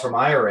withdrawals from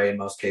IRA in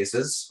most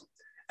cases,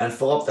 and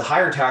fill up the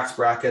higher tax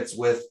brackets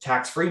with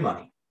tax-free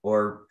money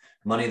or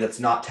money that's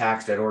not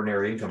taxed at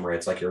ordinary income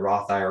rates, like your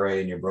Roth IRA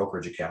and your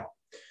brokerage account.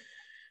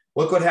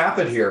 Look what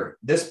happened here.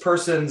 This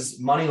person's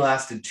money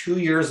lasted 2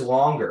 years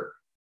longer.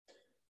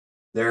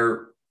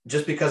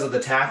 Just because of the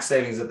tax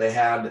savings that they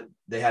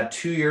had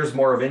 2 years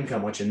more of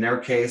income, which in their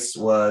case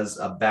was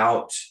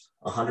about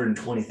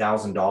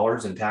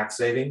 $120,000 in tax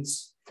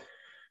savings.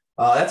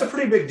 That's a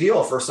pretty big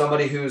deal for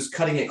somebody who's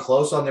cutting it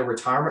close on their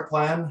retirement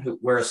plan,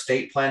 where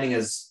estate planning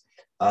is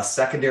a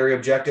secondary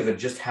objective and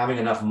just having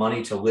enough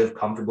money to live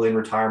comfortably in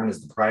retirement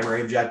is the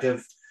primary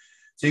objective.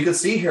 So you can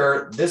see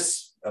here,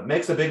 this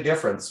makes a big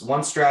difference.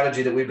 One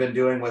strategy that we've been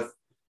doing with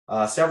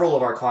several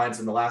of our clients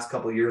in the last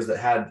couple of years that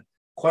had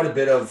quite a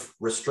bit of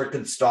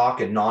restricted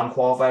stock and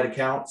non-qualified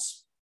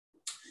accounts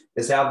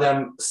is have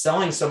them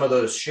selling some of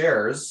those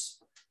shares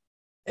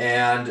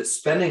and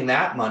spending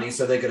that money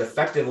so they could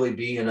effectively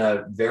be in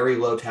a very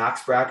low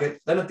tax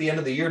bracket. Then at the end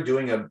of the year,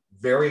 doing a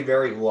very,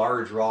 very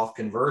large Roth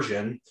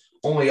conversion,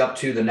 only up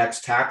to the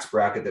next tax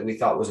bracket that we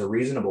thought was a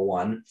reasonable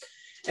one.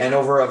 And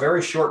over a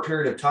very short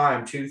period of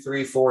time, 2,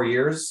 3, 4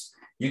 years,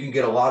 you can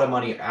get a lot of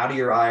money out of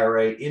your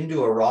IRA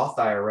into a Roth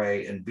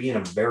IRA and be in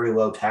a very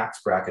low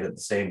tax bracket at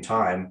the same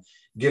time,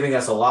 giving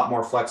us a lot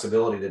more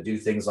flexibility to do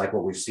things like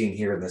what we've seen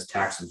here in this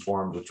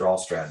tax-informed withdrawal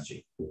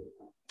strategy.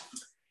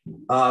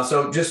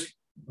 So just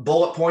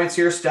bullet points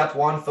here. Step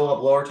 1, fill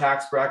up lower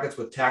tax brackets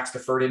with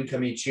tax-deferred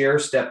income each year.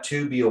 Step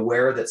 2, be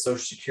aware that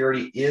Social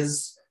Security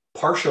is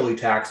partially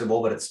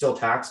taxable, but it's still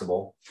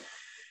taxable.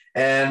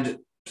 And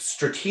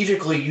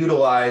strategically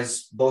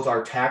utilize both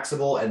our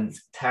taxable and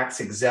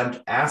tax-exempt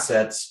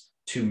assets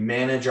to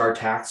manage our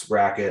tax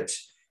bracket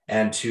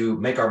and to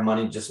make our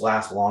money just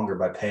last longer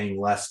by paying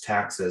less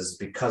taxes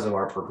because of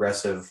our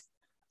progressive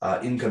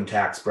income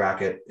tax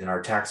bracket in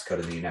our tax code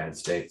in the United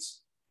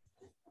States.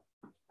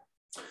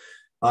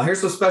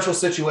 Here's some special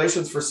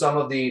situations for some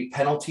of the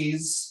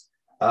penalties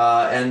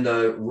and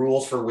the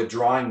rules for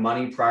withdrawing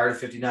money prior to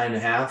 59 and a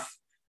half.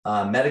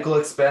 Medical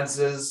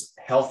expenses,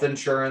 health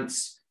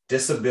insurance,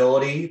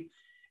 disability,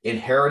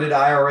 inherited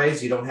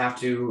IRAs. You don't have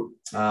to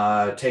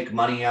take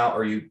money out,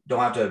 or you don't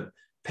have to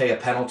pay a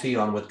penalty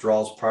on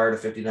withdrawals prior to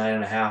 59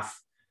 and a half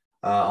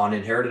on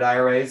inherited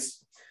IRAs.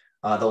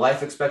 The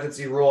life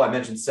expectancy rule, I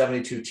mentioned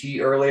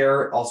 72T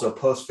earlier, also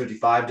post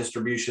 55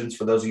 distributions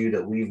for those of you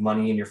that leave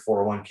money in your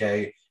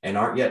 401k and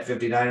aren't yet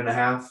 59 and a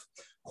half.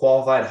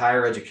 Qualified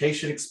higher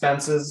education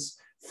expenses,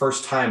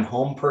 first time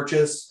home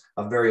purchase,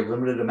 a very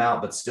limited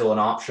amount, but still an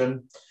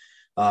option.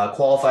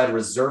 Qualified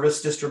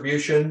reservist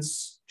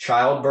distributions,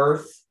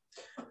 childbirth,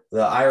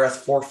 the IRS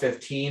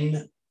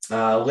 415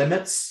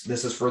 limits.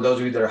 This is for those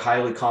of you that are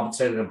highly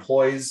compensated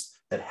employees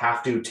that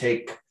have to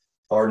take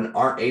or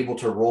aren't able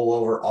to roll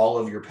over all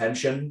of your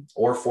pension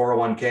or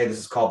 401k. This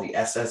is called the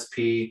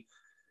SSP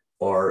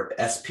or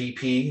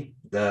SPP,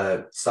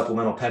 the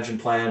Supplemental Pension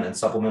Plan and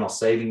Supplemental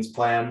Savings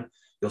Plan.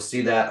 You'll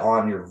see that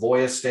on your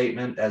VOIA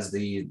statement as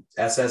the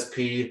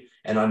SSP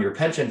and on your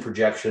pension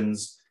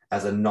projections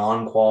as a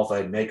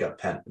non-qualified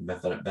makeup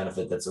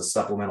benefit that's a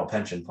supplemental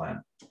pension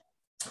plan.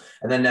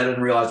 And then net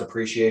unrealized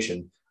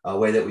appreciation, a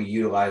way that we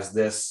utilize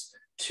this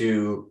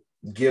to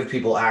give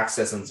people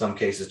access in some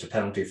cases to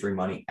penalty-free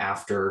money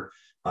after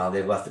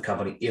they've left the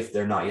company if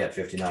they're not yet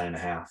 59 and a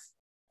half.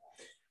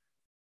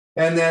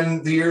 And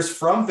then the years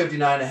from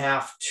 59 and a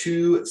half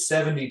to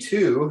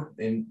 72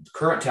 in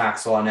current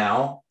tax law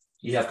now,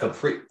 you have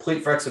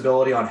complete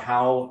flexibility on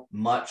how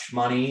much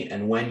money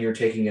and when you're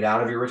taking it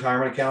out of your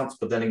retirement accounts.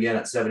 But then again,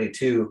 at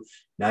 72,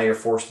 now you're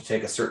forced to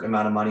take a certain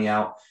amount of money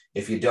out.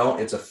 If you don't,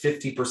 it's a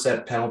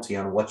 50% penalty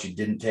on what you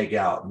didn't take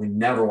out. We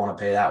never want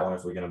to pay that one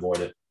if we can avoid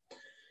it.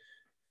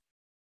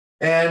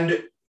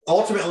 And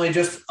ultimately,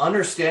 just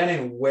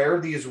understanding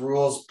where these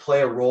rules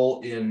play a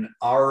role in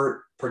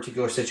our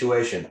particular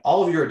situation.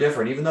 All of you are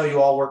different, even though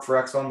you all work for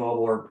ExxonMobil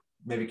or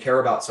maybe care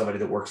about somebody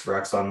that works for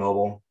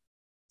ExxonMobil.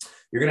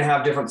 You're going to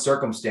have different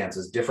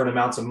circumstances, different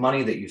amounts of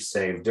money that you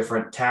save,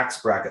 different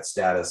tax bracket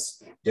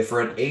status,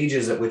 different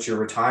ages at which you're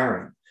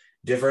retiring,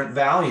 different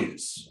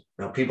values,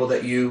 people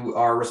that you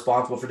are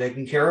responsible for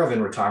taking care of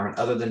in retirement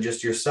other than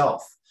just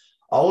yourself.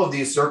 All of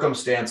these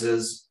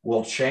circumstances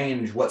will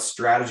change what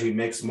strategy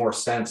makes more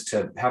sense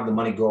to have the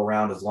money go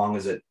around as long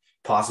as it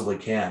possibly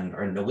can,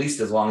 or at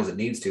least as long as it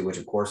needs to, which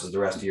of course is the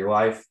rest of your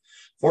life.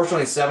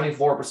 Fortunately,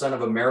 74%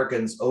 of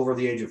Americans over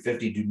the age of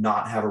 50 do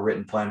not have a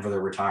written plan for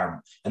their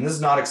retirement. And this is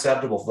not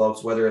acceptable,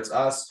 folks, whether it's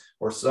us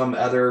or some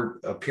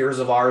other peers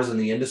of ours in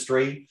the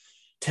industry.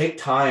 Take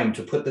time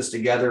to put this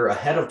together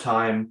ahead of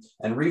time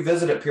and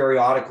revisit it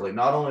periodically.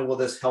 Not only will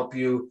this help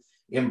you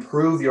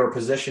improve your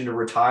position to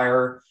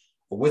retire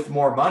with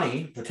more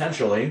money,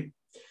 potentially,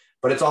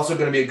 but it's also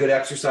going to be a good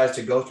exercise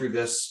to go through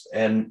this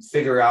and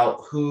figure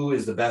out who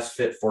is the best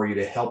fit for you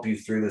to help you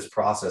through this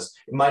process.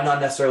 It might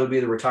not necessarily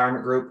be the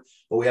retirement group,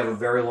 but we have a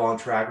very long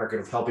track record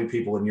of helping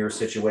people in your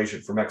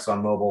situation from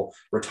ExxonMobil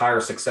retire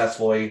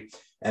successfully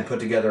and put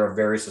together a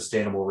very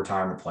sustainable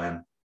retirement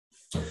plan.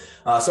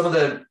 Some of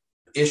the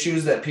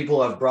issues that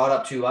people have brought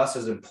up to us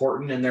as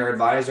important in their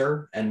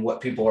advisor and what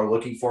people are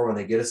looking for when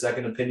they get a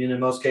second opinion in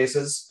most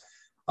cases.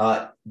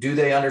 Do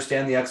they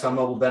understand the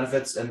ExxonMobil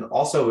benefits? And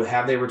also,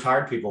 have they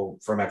retired people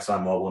from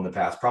ExxonMobil in the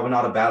past? Probably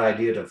not a bad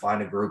idea to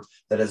find a group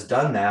that has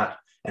done that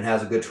and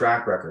has a good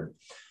track record.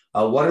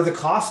 What are the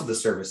costs of the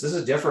service? This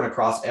is different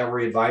across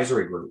every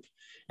advisory group.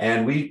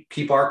 And we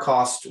keep our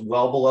costs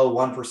well below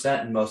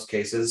 1% in most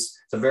cases.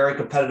 It's a very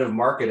competitive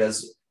market,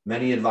 as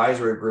many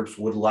advisory groups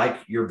would like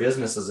your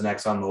business as an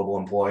ExxonMobil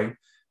employee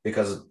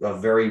because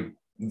of very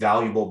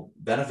valuable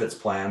benefits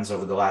plans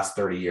over the last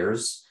 30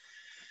 years.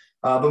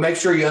 But make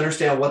sure you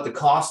understand what the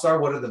costs are.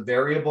 What are the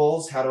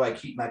variables? How do I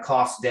keep my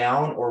costs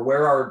down? Or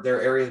where are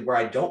there areas where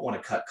I don't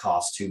want to cut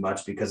costs too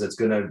much because it's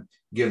going to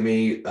give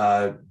me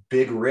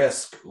big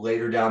risk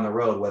later down the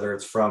road, whether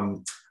it's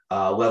from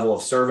level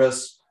of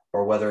service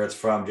or whether it's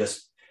from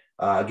just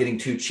getting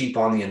too cheap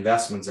on the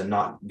investments and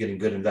not getting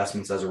good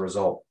investments as a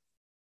result.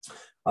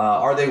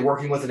 Are they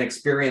working with an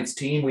experienced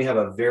team? We have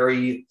a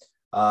very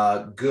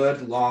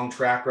good long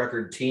track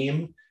record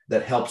team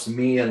that helps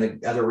me and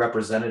the other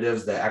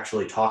representatives that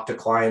actually talk to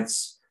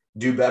clients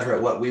do better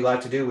at what we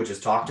like to do, which is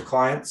talk to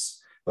clients.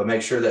 But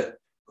make sure that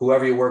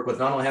whoever you work with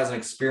not only has an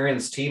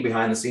experienced team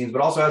behind the scenes,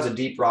 but also has a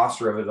deep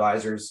roster of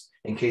advisors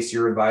in case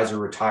your advisor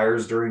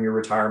retires during your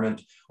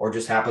retirement or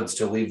just happens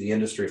to leave the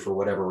industry for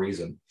whatever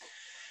reason.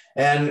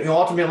 And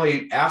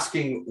ultimately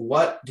asking,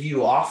 what do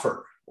you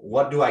offer?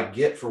 What do I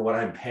get for what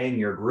I'm paying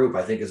your group?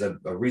 I think is a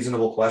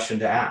reasonable question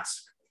to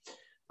ask.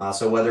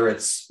 So whether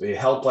it's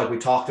help like we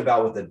talked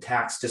about with the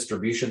tax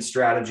distribution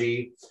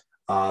strategy,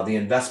 the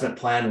investment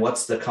plan,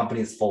 what's the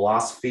company's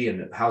philosophy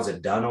and how's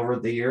it done over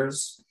the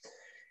years?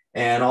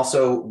 And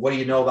also, what do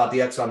you know about the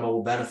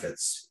ExxonMobil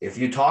benefits? If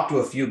you talk to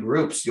a few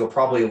groups, you'll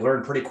probably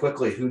learn pretty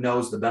quickly who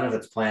knows the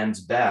benefits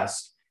plans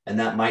best. And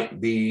that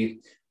might be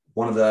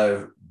one of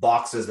the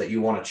boxes that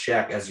you want to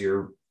check as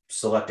you're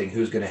selecting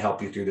who's going to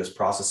help you through this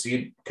process, so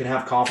you can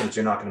have confidence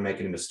you're not going to make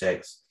any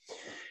mistakes.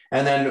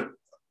 And then,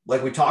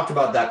 like we talked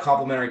about, that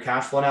complementary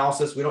cash flow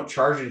analysis, we don't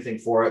charge anything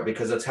for it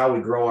because that's how we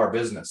grow our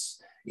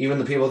business. Even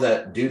the people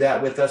that do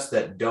that with us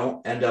that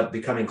don't end up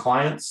becoming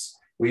clients,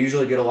 we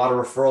usually get a lot of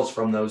referrals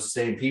from those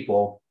same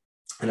people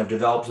and have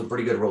developed some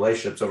pretty good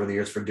relationships over the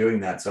years for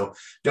doing that. So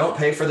don't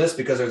pay for this,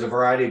 because there's a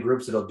variety of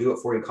groups that'll do it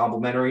for you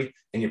complimentary,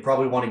 and you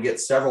probably want to get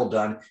several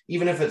done,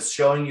 even if it's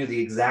showing you the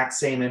exact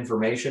same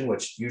information,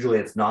 which usually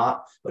it's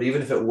not. But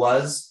even if it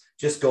was,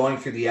 just going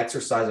through the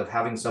exercise of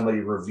having somebody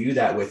review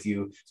that with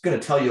you, it's going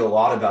to tell you a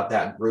lot about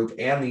that group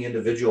and the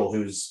individual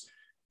who's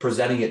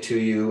presenting it to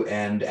you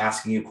and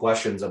asking you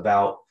questions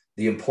about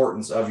the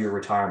importance of your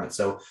retirement.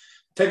 So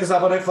take us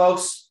up on it,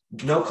 folks.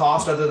 No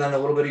cost other than a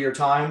little bit of your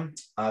time.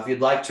 If you'd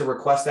like to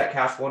request that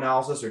cash flow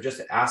analysis or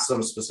just ask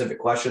some specific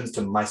questions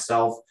to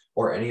myself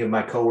or any of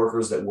my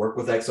coworkers that work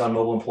with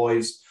ExxonMobil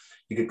employees,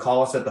 you could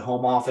call us at the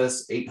home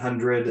office,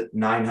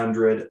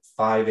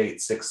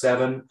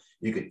 800-900-5867.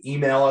 You can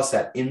email us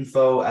at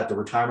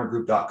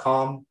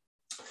info@theretirementgroup.com.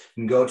 You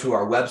can go to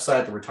our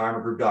website,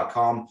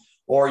 theretirementgroup.com,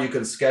 or you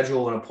can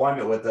schedule an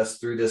appointment with us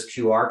through this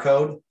QR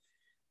code.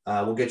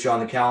 We'll get you on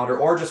the calendar,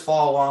 or just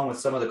follow along with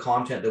some of the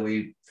content that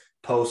we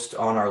post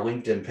on our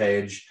LinkedIn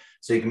page,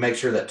 so you can make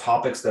sure that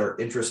topics that are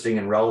interesting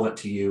and relevant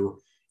to you,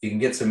 you can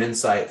get some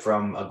insight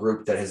from a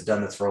group that has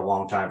done this for a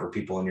long time for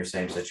people in your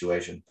same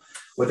situation.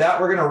 With that,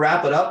 we're going to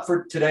wrap it up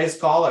for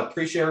today's call. I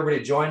appreciate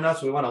everybody joining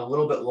us. We went a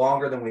little bit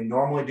longer than we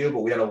normally do,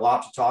 but we had a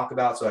lot to talk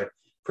about. So I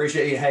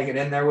appreciate you hanging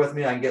in there with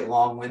me. I can get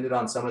long-winded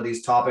on some of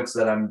these topics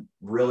that I'm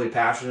really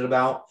passionate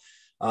about,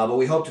 but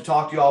we hope to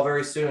talk to you all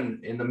very soon.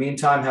 In the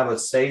meantime, have a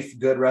safe,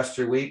 good rest of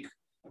your week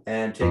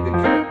and take good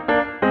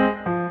care.